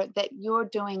remember that you're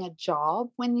doing a job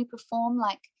when you perform.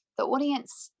 Like, the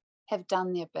audience have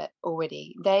done their bit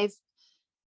already. They've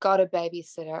got a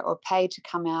babysitter or paid to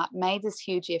come out, made this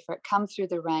huge effort, come through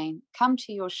the rain, come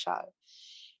to your show.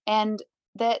 And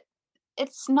that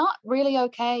it's not really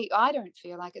okay. I don't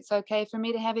feel like it's okay for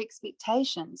me to have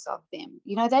expectations of them.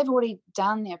 They've already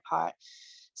done their part.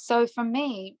 So for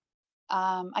me,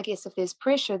 I guess if there's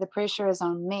pressure, the pressure is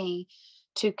on me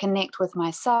to connect with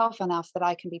myself enough that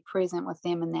I can be present with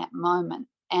them in that moment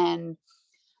and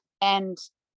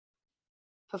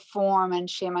perform and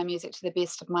share my music to the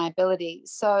best of my ability.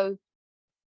 So,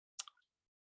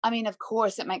 I mean, of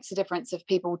course, it makes a difference if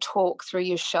people talk through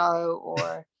your show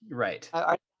or right,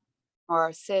 are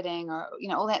or sitting or,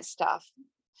 all that stuff.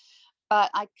 But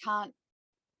I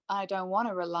don't want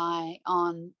to rely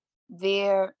on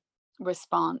their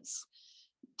response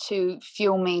to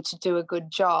fuel me to do a good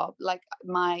job. Like,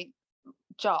 my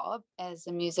job as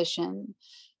a musician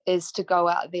is to go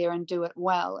out there and do it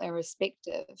well,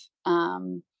 irrespective.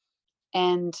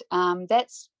 And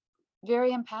that's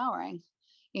very empowering,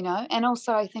 and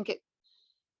also I think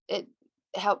it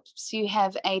helps you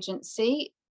have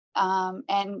agency,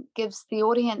 and gives the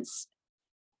audience,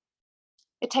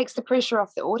 it takes the pressure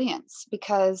off the audience,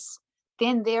 because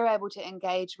then they're able to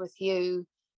engage with you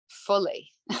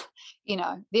fully.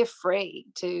 They're free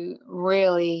to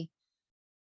really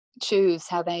choose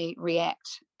how they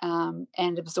react,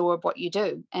 and absorb what you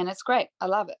do. And it's great. I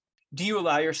love it. Do you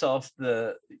allow yourself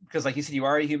because like you said, you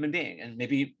are a human being, and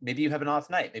maybe you have an off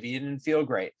night, maybe you didn't feel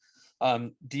great.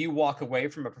 Do you walk away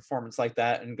from a performance like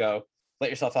that and go, let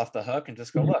yourself off the hook and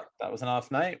just go, look, that was an off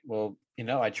night. Well,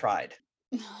 I tried.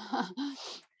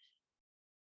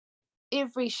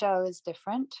 Every show is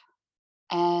different,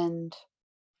 and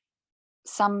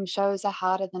some shows are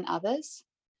harder than others,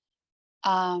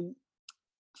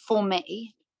 for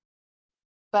me.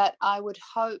 But I would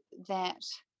hope that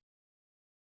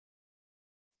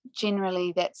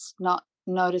generally that's not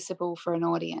noticeable for an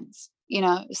audience,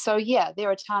 So yeah, there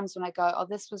are times when I go, oh,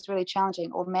 this was really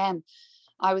challenging, or man,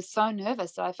 I was so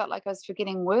nervous that I felt like I was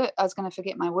forgetting I was going to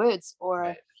forget my words,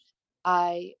 or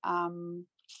right.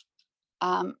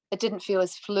 It didn't feel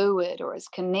as fluid or as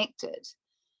connected.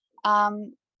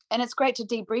 And it's great to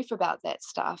debrief about that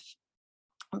stuff,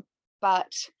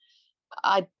 but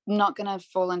I'm not going to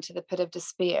fall into the pit of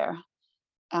despair.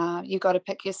 You got to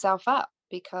pick yourself up,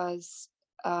 because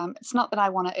it's not that I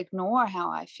want to ignore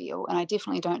how I feel, and I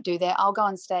definitely don't do that. I'll go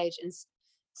on stage and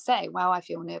say, wow, I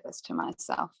feel nervous, to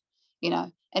myself,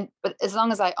 but as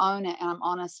long as I own it and I'm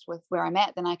honest with where I'm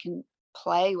at, then I can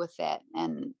play with that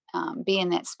and be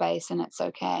in that space, and it's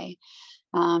okay.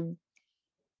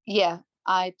 Yeah,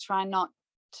 I try not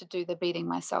to do the beating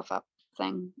myself up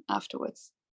thing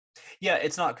afterwards. Yeah,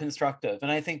 it's not constructive.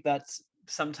 And I think that's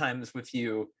sometimes with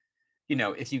you,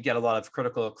 if you get a lot of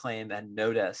critical acclaim and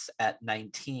notice at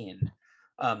 19,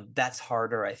 that's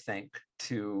harder, I think,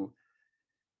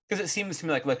 because it seems to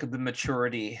me like the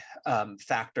maturity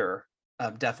factor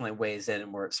definitely weighs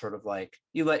in, where it's sort of like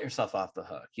you let yourself off the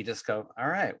hook. You just go, all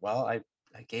right, well, I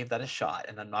gave that a shot,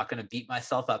 and I'm not going to beat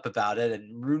myself up about it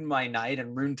and ruin my night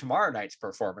and ruin tomorrow night's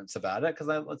performance about it, because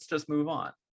let's just move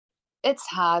on. It's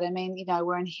hard. I mean,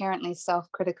 we're inherently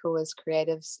self-critical as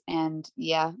creatives, and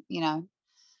yeah,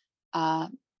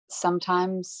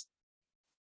 sometimes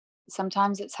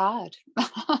it's hard.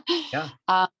 Yeah.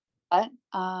 But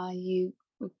you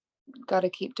got to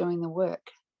keep doing the work.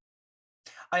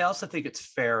 I also think it's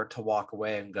fair to walk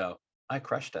away and go, I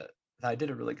crushed it. I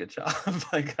did a really good job.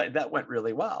 That went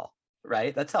really well,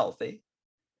 right? That's healthy.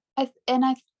 The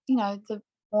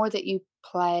more that you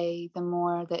play, the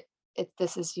more that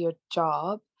this is your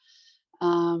job.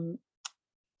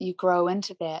 You grow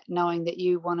into that, knowing that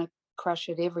you want to crush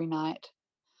it every night.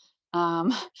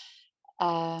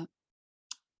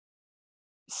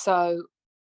 So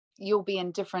you'll be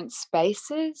in different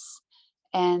spaces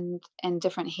and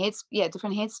different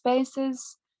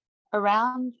headspaces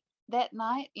around that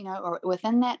night, or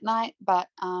within that night. But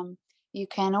you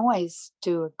can always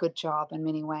do a good job in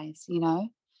many ways,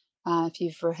 if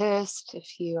you've rehearsed,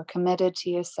 if you are committed to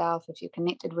yourself, if you're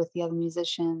connected with the other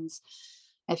musicians,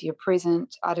 if you're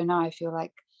present. I don't know, I feel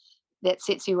like that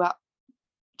sets you up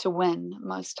to win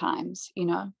most times.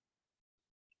 You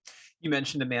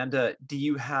mentioned Amanda. Do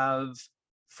you have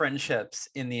friendships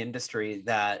in the industry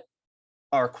that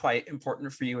are quite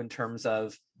important for you in terms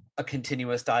of a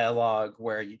continuous dialogue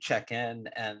where you check in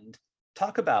and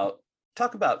talk about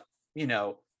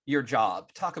your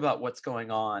job, talk about what's going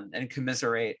on, and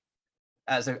commiserate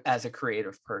as a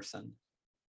creative person?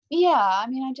 Yeah, I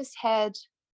mean, I just had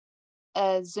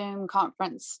a Zoom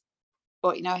conference,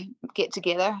 or get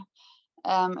together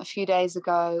a few days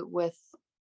ago with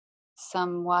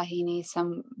some wahine,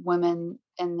 some women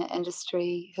in the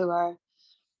industry who are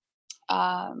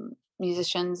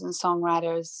musicians and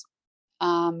songwriters,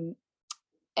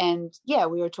 and yeah,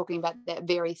 we were talking about that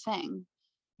very thing.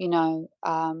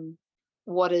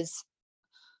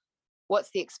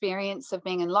 What's the experience of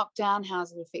being in lockdown? How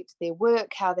has it affected their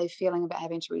work? How are they feeling about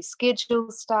having to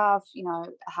reschedule stuff?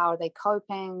 How are they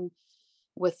coping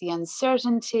with the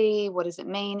uncertainty? What does it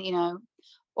mean?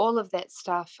 All of that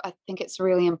stuff. I think it's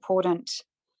really important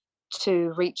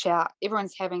to reach out.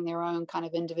 Everyone's having their own kind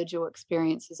of individual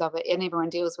experiences of it, and everyone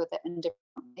deals with it in different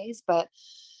ways. But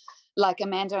like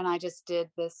Amanda and I just did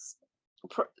this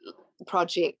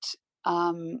project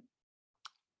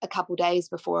a couple days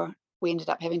before we ended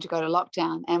up having to go to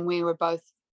lockdown, and we were both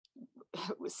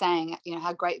saying,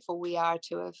 how grateful we are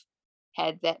to have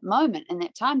had that moment and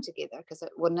that time together, because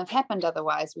it wouldn't have happened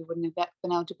otherwise. We wouldn't have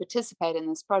been able to participate in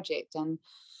this project. And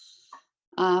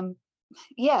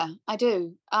yeah, I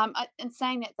do. In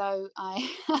saying that though,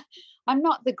 I'm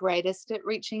not the greatest at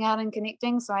reaching out and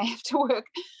connecting, so I have to work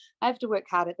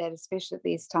hard at that, especially at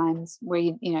these times where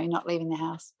you're not leaving the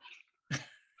house.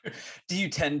 Do you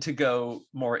tend to go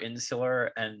more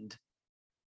insular and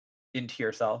into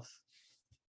yourself?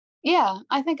 Yeah,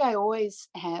 I think I always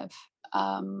have.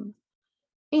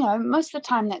 Most of the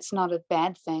time that's not a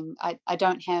bad thing. I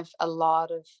don't have a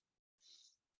lot of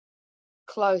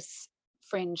close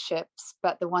friendships,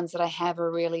 but the ones that I have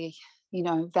are really,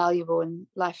 valuable and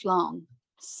lifelong.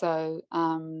 So,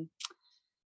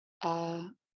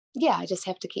 I just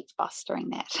have to keep fostering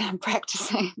that and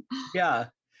practicing. Yeah.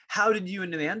 How did you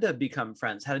and Amanda become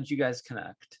friends? How did you guys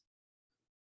connect?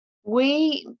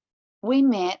 We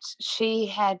met. She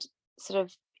had sort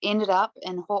of ended up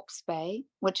in Hawke's Bay,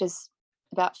 which is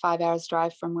about 5 hours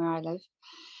drive from where I live.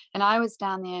 And I was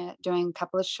down there doing a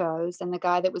couple of shows, and the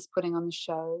guy that was putting on the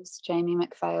shows, Jamie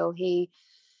McPhail, he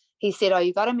said, "Oh,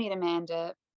 you got to meet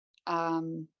Amanda,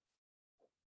 and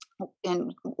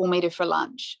we'll meet her for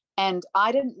lunch." And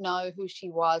I didn't know who she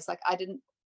was. Like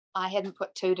I hadn't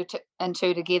put two and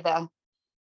two together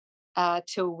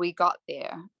till we got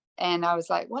there, and I was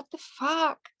like, "What the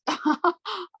fuck?"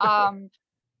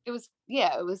 It was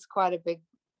quite a big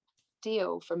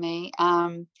deal for me.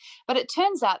 But it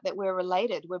turns out that we're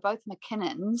related. We're both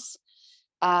McKinnons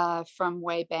from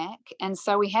way back, and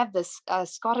so we have this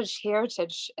Scottish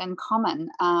heritage in common.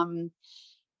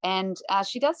 And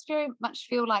she does very much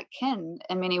feel like kin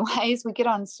in many ways. We get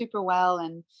on super well,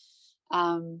 and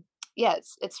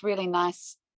it's really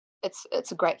nice.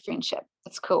 It's a great friendship.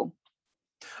 It's cool.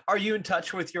 Are you in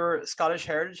touch with your Scottish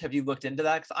heritage? Have you looked into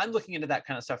that? Because I'm looking into that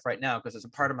kind of stuff right now, because there's a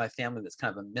part of my family that's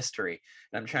kind of a mystery,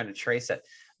 and I'm trying to trace it.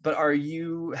 But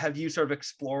have you sort of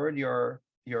explored your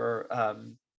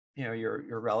relatives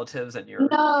and your?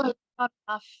 No, not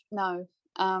enough. No.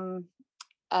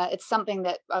 It's something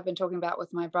that I've been talking about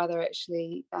with my brother,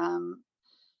 actually,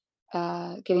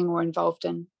 getting more involved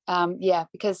in.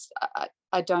 Because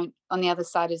I don't. On the other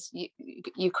side is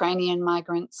Ukrainian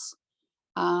migrants.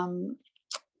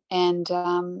 And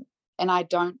I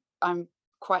don't, I'm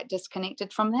quite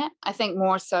disconnected from that. I think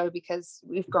more so because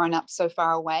we've grown up so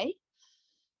far away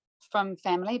from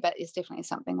family, but it's definitely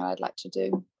something that I'd like to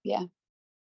do. Yeah.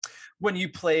 When you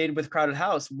played with Crowded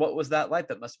House, what was that like?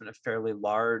 That must have been a fairly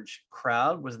large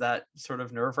crowd. Was that sort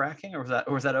of nerve-wracking, or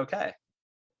was that okay?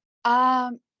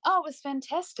 It was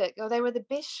fantastic. Oh, they were the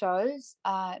best shows.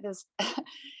 There's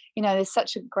there's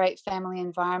such a great family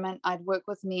environment. I'd worked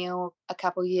with Neil a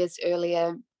couple of years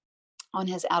earlier on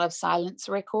his Out of Silence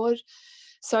record,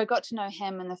 so I got to know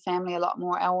him and the family a lot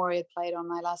more. Elroy had played on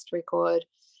my last record.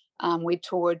 We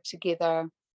toured together,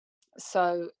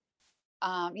 so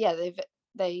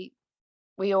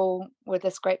we all were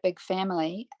this great big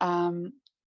family. And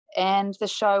the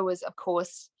show was, of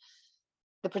course,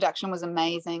 the production was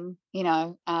amazing,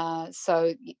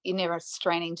 so you're never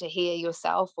straining to hear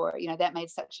yourself, or that made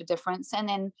such a difference. And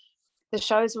then the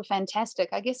shows were fantastic.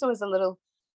 I guess I was a little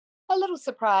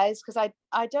surprised, because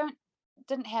I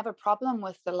didn't have a problem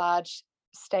with the large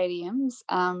stadiums.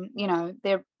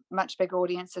 They're much bigger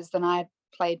audiences than I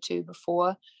played to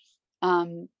before,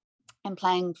 and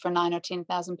playing for 9,000 or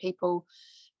 10,000 people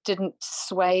didn't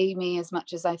sway me as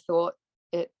much as I thought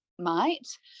it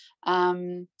might.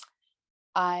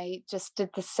 I just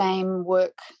did the same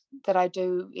work that I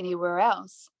do anywhere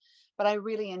else, but I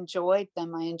really enjoyed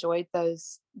them. I enjoyed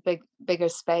those bigger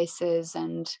spaces,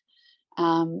 and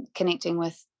connecting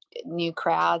with new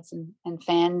crowds and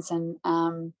fans. And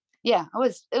it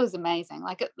was amazing.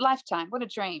 Like a lifetime. What a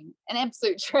dream, an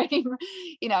absolute dream,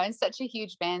 and such a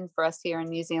huge band for us here in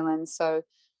New Zealand. So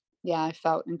yeah, I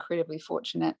felt incredibly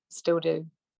fortunate, still do.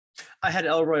 I had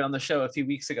Elroy on the show a few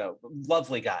weeks ago.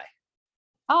 Lovely guy.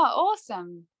 Oh,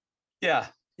 awesome. Yeah,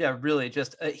 really.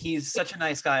 Just he's such a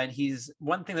nice guy, and he's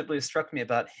one thing that really struck me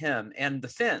about him and the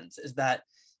Finns is that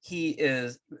he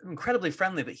is incredibly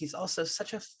friendly, but he's also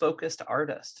such a focused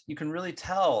artist. You can really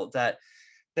tell that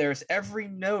there's every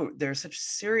note, there's such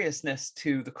seriousness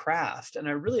to the craft, and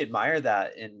I really admire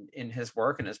that in his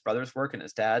work, and his brother's work, and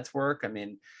his dad's work. I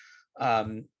mean,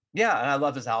 and I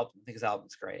love his album. I think his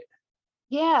album's great.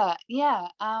 Yeah.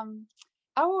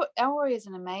 Elroy is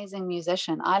an amazing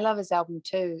musician. I love his album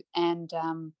too, and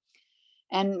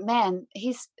man,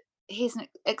 he's an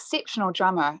exceptional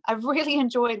drummer. I've really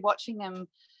enjoyed watching him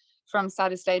from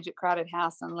side of stage at Crowded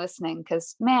House and listening,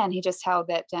 because man, he just held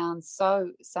that down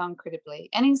so incredibly.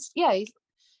 And he's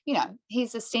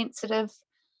he's a sensitive,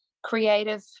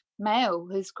 creative male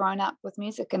who's grown up with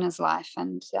music in his life,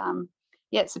 and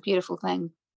it's a beautiful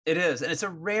thing. It is, and it's a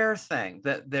rare thing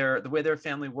that the way their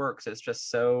family works is just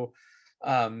so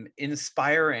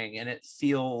inspiring, and it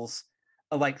feels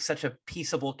like such a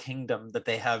peaceable kingdom that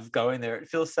they have going there. It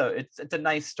feels it's a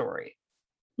nice story.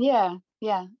 Yeah,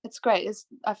 it's great.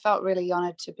 I felt really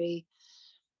honored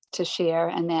to share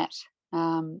in that,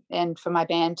 and for my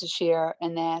band to share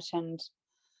in that, and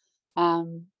I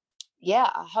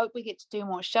hope we get to do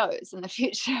more shows in the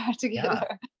future together.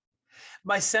 Yeah.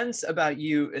 My sense about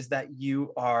you is that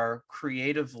you are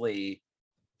creatively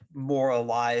more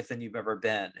alive than you've ever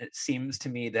been. It seems to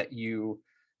me that you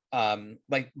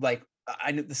like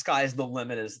I know the sky is the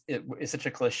limit is such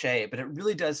a cliche, but it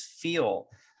really does feel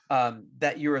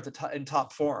that you're at in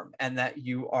top form, and that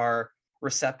you are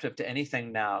receptive to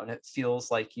anything now. And it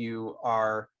feels like you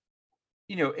are,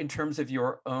 in terms of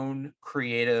your own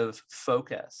creative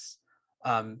focus,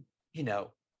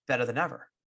 better than ever.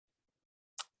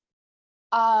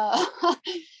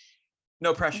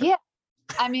 No pressure. Yeah,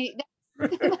 I mean,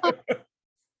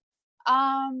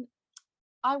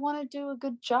 I want to do a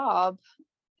good job,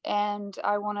 and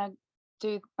I want to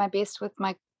do my best with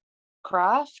my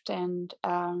craft, and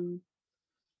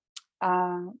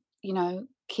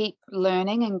keep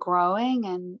learning and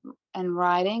growing and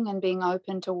writing and being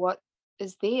open to what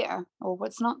is there or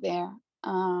what's not there.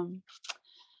 I'm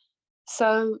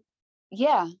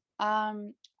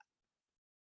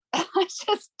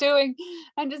just doing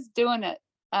it,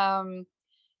 and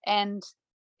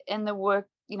in the work,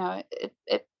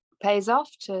 it pays off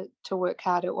to work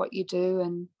hard at what you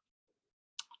do.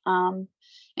 And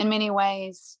in many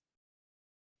ways,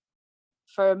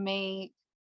 for me,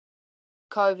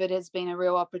 COVID has been a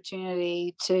real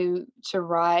opportunity to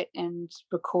write and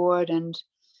record and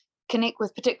connect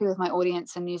with, particularly with my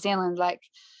audience in New Zealand. Like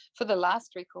for the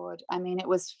last record, I mean, it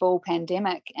was full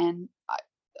pandemic, and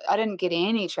I didn't get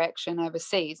any traction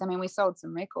overseas. I mean, we sold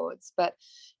some records, but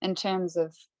in terms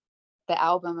of the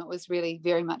album, it was really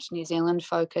very much New Zealand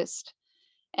focused,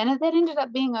 and that ended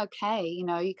up being okay. You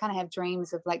kind of have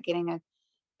dreams of like getting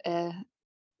an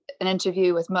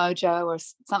interview with Mojo or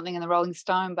something in the Rolling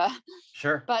Stone, but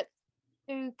sure. But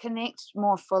to connect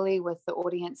more fully with the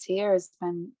audience here has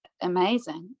been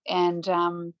amazing. And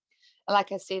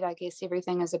like I said, I guess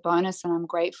everything is a bonus, and I'm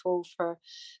grateful for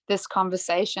this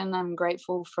conversation. I'm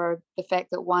grateful for the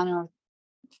fact that 1 or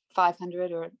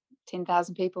 500 or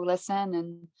 10,000 people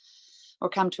listen or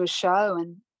come to a show.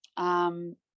 And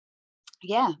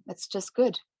it's just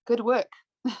good work.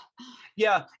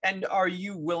 Yeah. And are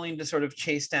you willing to sort of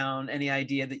chase down any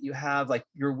idea that you have, like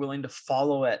you're willing to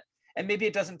follow it, and maybe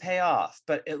it doesn't pay off,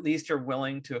 but at least you're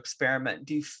willing to experiment?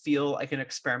 Do you feel like an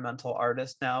experimental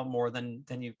artist now more than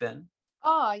you've been?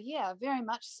 Oh yeah, very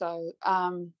much so.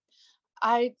 I'm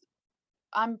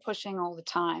pushing all the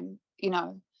time.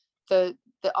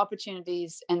 The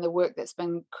opportunities and the work that's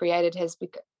been created has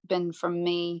been from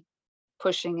me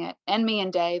pushing it, and me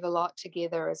and Dave a lot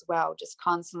together as well, just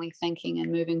constantly thinking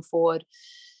and moving forward,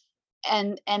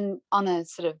 and on a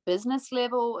sort of business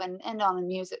level and on a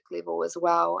music level as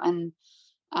well. And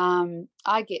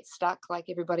I get stuck like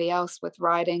everybody else with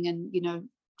writing, and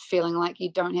feeling like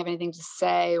you don't have anything to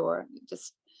say, or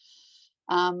just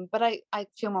but I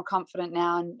feel more confident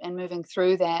now and moving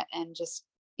through that, and just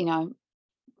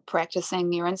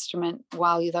practicing your instrument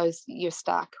while you're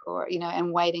stuck, or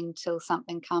and waiting till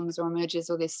something comes or emerges,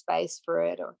 or there's space for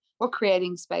it, or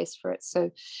creating space for it.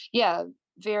 So yeah,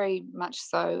 very much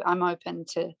so. I'm open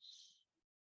to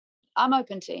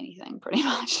anything pretty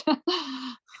much.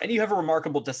 And you have a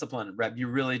remarkable discipline, Reb. You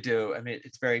really do. I mean,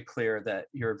 it's very clear that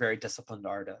you're a very disciplined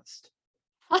artist.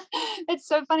 It's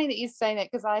so funny that you say that,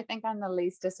 because I think I'm the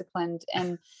least disciplined.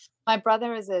 And my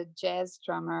brother is a jazz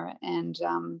drummer, and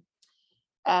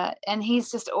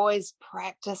he's just always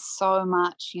practiced so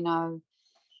much. You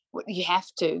have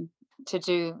to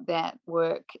do that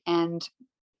work, and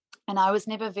I was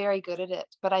never very good at it.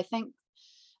 But I think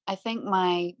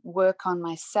my work on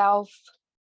myself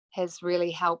has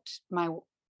really helped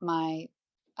my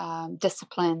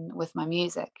discipline with my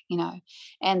music,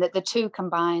 and that the two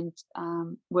combined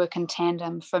work in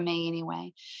tandem for me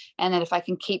anyway. And that if I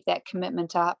can keep that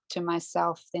commitment up to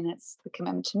myself, then it's the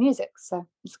commitment to music. So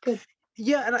it's good.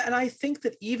 Yeah, and I think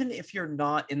that even if you're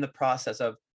not in the process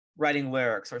of writing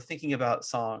lyrics or thinking about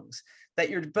songs, that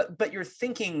you're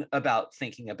thinking about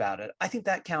it, I think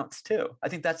that counts too. I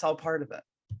think that's all part of it.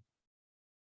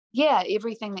 Yeah,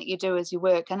 everything that you do is your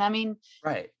work. And I mean,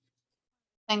 right.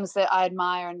 things that I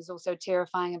admire and is also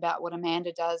terrifying about what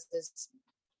Amanda does is,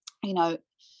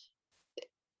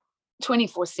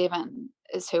 24/7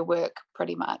 is her work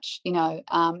pretty much,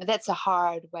 that's a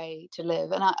hard way to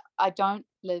live. And I don't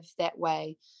live that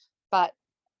way, but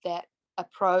that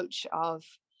approach of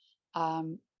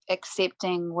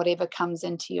accepting whatever comes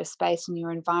into your space and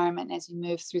your environment as you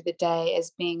move through the day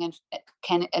as being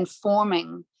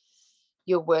informing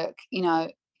your work,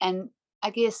 and I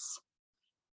guess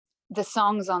the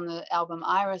songs on the album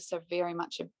Iris are very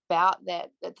much about that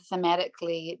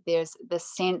thematically. There's the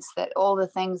sense that all the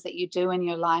things that you do in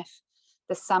your life,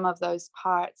 the sum of those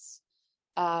parts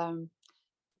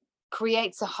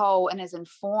creates a whole and is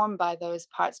informed by those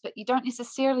parts, but you don't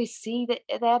necessarily see that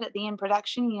at the end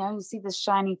production. You see this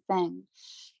shiny thing,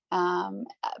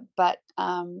 but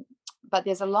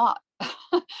there's a lot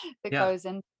that goes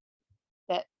in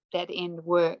that end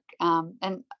work,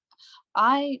 and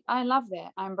I love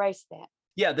that. I embrace that.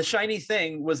 Yeah, the shiny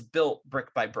thing was built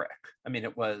brick by brick. I mean,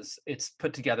 it's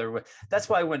put together with. That's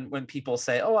why when people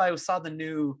say, "Oh, I saw the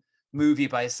new movie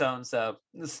by so and so,"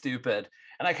 stupid,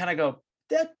 and I kind of go,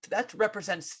 that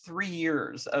represents 3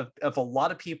 years of a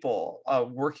lot of people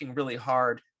working really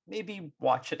hard. Maybe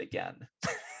watch it again,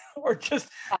 or just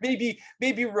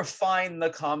maybe refine the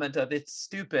comment of it's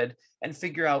stupid and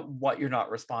figure out what you're not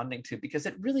responding to, because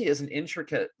it really is an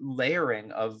intricate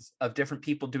layering of different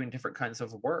people doing different kinds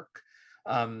of work.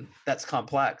 That's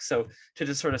complex. So to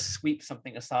just sort of sweep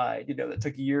something aside, that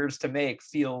took years to make,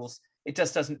 it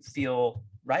just doesn't feel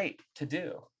right to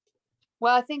do.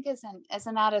 Well, I think as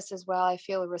an artist as well, I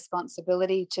feel a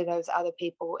responsibility to those other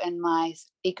people in my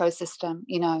ecosystem,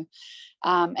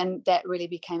 and that really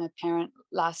became apparent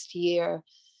last year.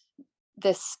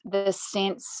 This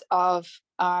sense of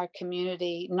our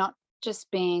community, not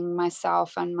just being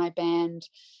myself and my band,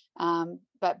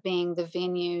 but being the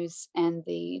venues and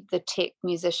the tech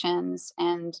musicians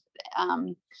and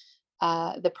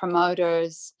the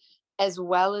promoters, as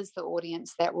well as the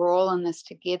audience, that we're all in this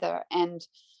together. And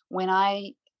when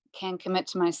I can commit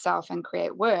to myself and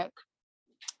create work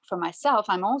for myself,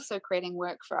 I'm also creating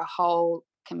work for a whole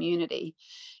community,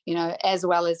 as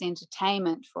well as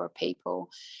entertainment for people.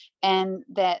 And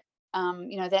that,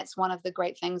 that's one of the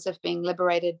great things of being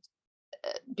liberated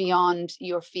beyond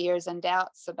your fears and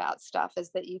doubts about stuff,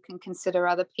 is that you can consider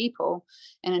other people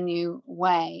in a new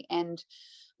way. And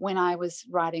when I was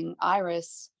writing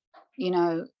Iris,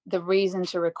 the reason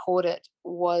to record it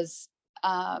was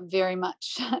very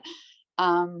much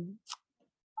I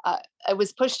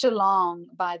was pushed along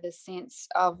by the sense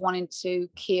of wanting to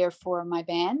care for my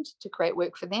band, to create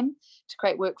work for them, to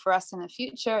create work for us in the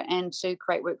future, and to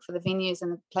create work for the venues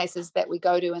and the places that we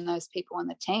go to and those people on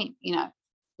the team.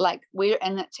 Like, we're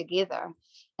in it together,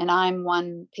 and I'm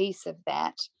one piece of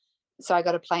that, so I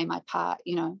got to play my part.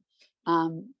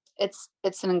 It's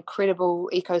an incredible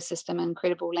ecosystem, an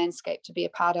incredible landscape to be a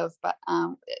part of, but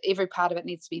every part of it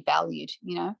needs to be valued,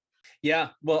 Yeah,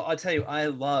 well, I'll tell you, I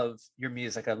love your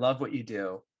music. I love what you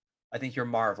do. I think you're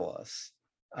marvelous.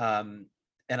 And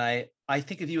I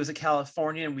think of you as a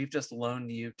Californian. We've just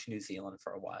loaned you to New Zealand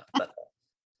for a while.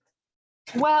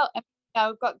 Well,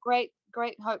 I've got great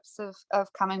hopes of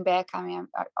coming back. I mean,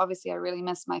 obviously I really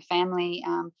miss my family.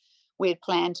 We had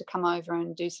planned to come over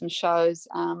and do some shows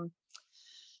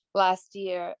last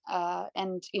year,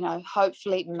 and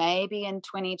hopefully maybe in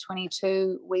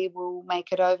 2022 we will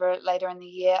make it over later in the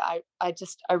year. I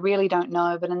really don't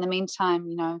know, but in the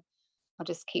meantime, I'll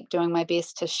just keep doing my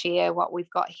best to share what we've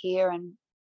got here and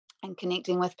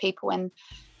connecting with people, and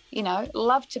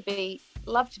love to be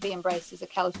embraced as a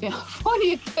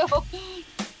California girl.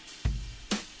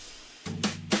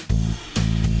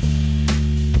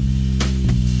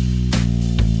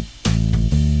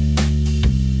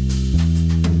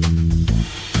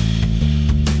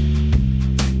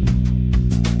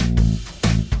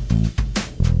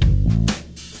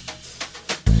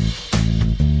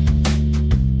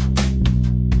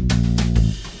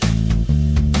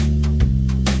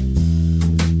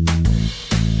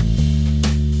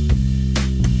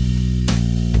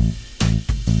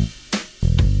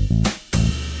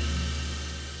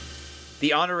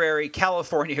 The honorary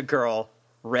California girl,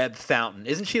 Reb Fountain.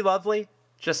 Isn't she lovely?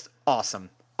 Just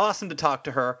awesome. Awesome to talk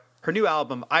to her. Her new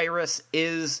album, Iris,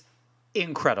 is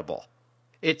incredible.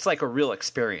 It's like a real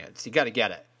experience. You got to get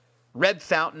it.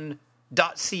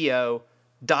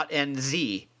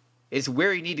 rebfountain.co.nz is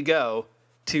where you need to go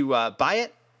to buy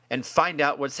it and find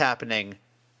out what's happening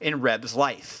in Reb's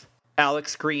life.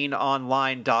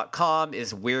 AlexGreenOnline.com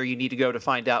is where you need to go to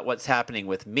find out what's happening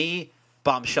with me.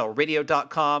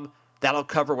 BombshellRadio.com. That'll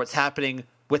cover what's happening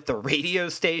with the radio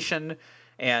station.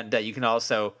 And you can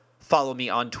also follow me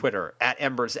on Twitter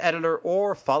 @EmbersEditor,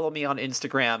 or follow me on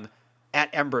Instagram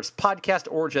 @EmbersPodcast,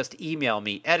 or just email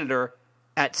me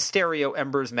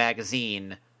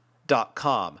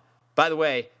editor@stereoembersmagazine.com. By the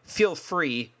way, feel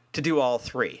free to do all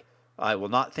three. I will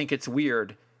not think it's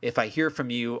weird if I hear from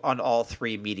you on all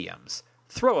three mediums.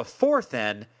 Throw a fourth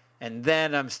in, and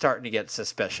then I'm starting to get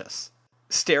suspicious.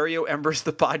 Stereo Embers,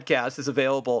 the podcast, is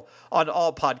available on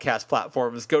all podcast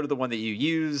platforms. Go to the one that you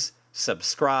use,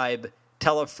 subscribe,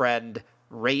 tell a friend,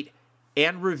 rate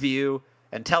and review,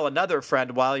 and tell another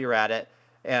friend while you're at it,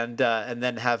 and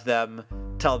then have them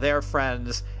tell their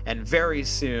friends, and very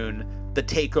soon the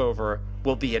takeover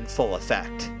will be in full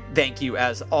effect. Thank you,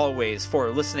 as always, for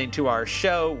listening to our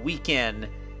show week in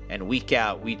and week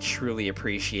out. We truly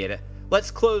appreciate it.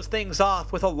 Let's close things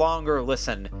off with a longer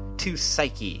listen to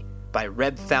Psyche by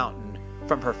Reb Fountain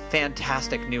from her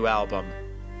fantastic new album,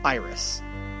 Iris.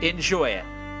 Enjoy it,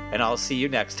 and I'll see you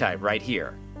next time right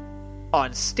here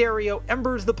on Stereo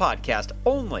Embers, the podcast,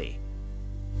 only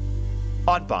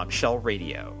on Bombshell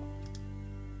Radio.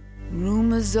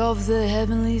 Rumors of the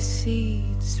heavenly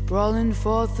seed sprawling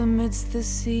forth amidst the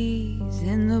seas,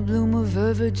 in the bloom of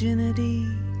her virginity,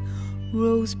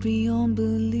 rose beyond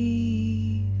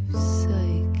belief,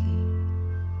 Psyche.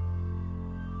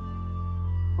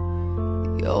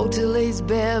 The altar lays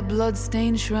bare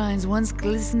blood-stained shrines, once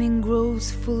glistening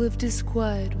groves full of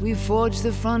disquiet. We forged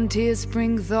the frontier,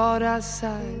 spring thawed our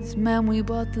sides. Man, we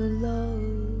bought the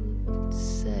love,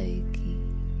 Psyche.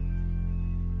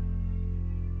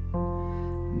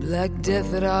 Black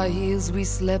death at our heels, we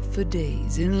slept for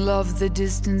days, in love the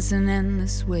distance and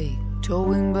endless wait,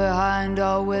 towing behind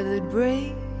our weathered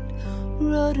braid,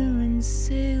 rudder and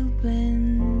sail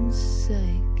bend,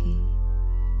 Psyche.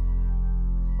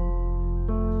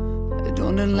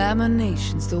 Adorned in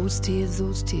laminations, those tears,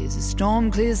 a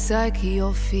storm clear Psyche,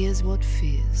 your fears, what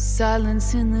fears?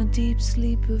 Silence in the deep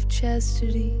sleep of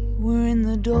chastity, we're in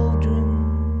the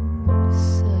doldrums,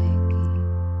 Psyche.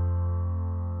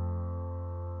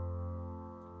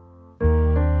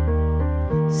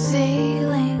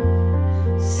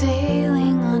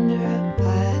 Sailing under a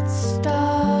bright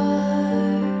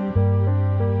star.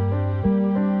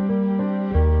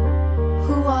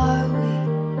 Who are we?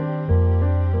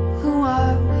 Who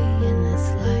are we in this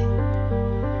light?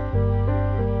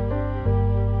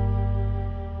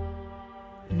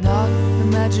 Not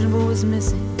imaginable was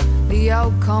missing. The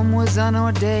outcome was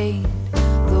unordained.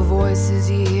 The voices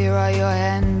you hear are your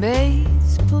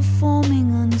handmaids,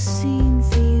 performing unseen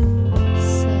for you.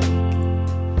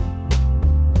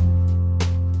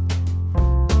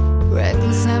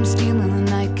 Reckless lamp stealing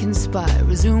the night conspire,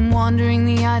 resume wandering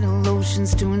the idle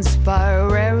oceans to inspire a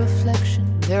rare reflection.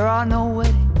 There are no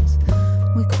weddings,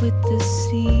 we quit the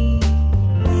sea,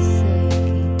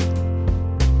 Psyche.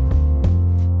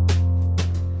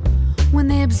 When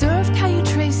they observed how you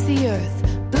trace the earth,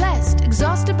 blessed,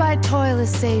 exhausted by toil,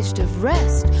 assuaged of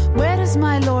rest, where does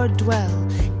my Lord dwell?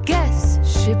 Guess,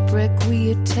 shipwreck,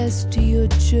 we attest to your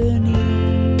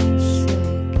journey, Psyche.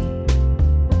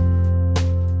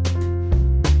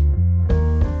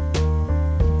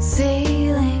 Say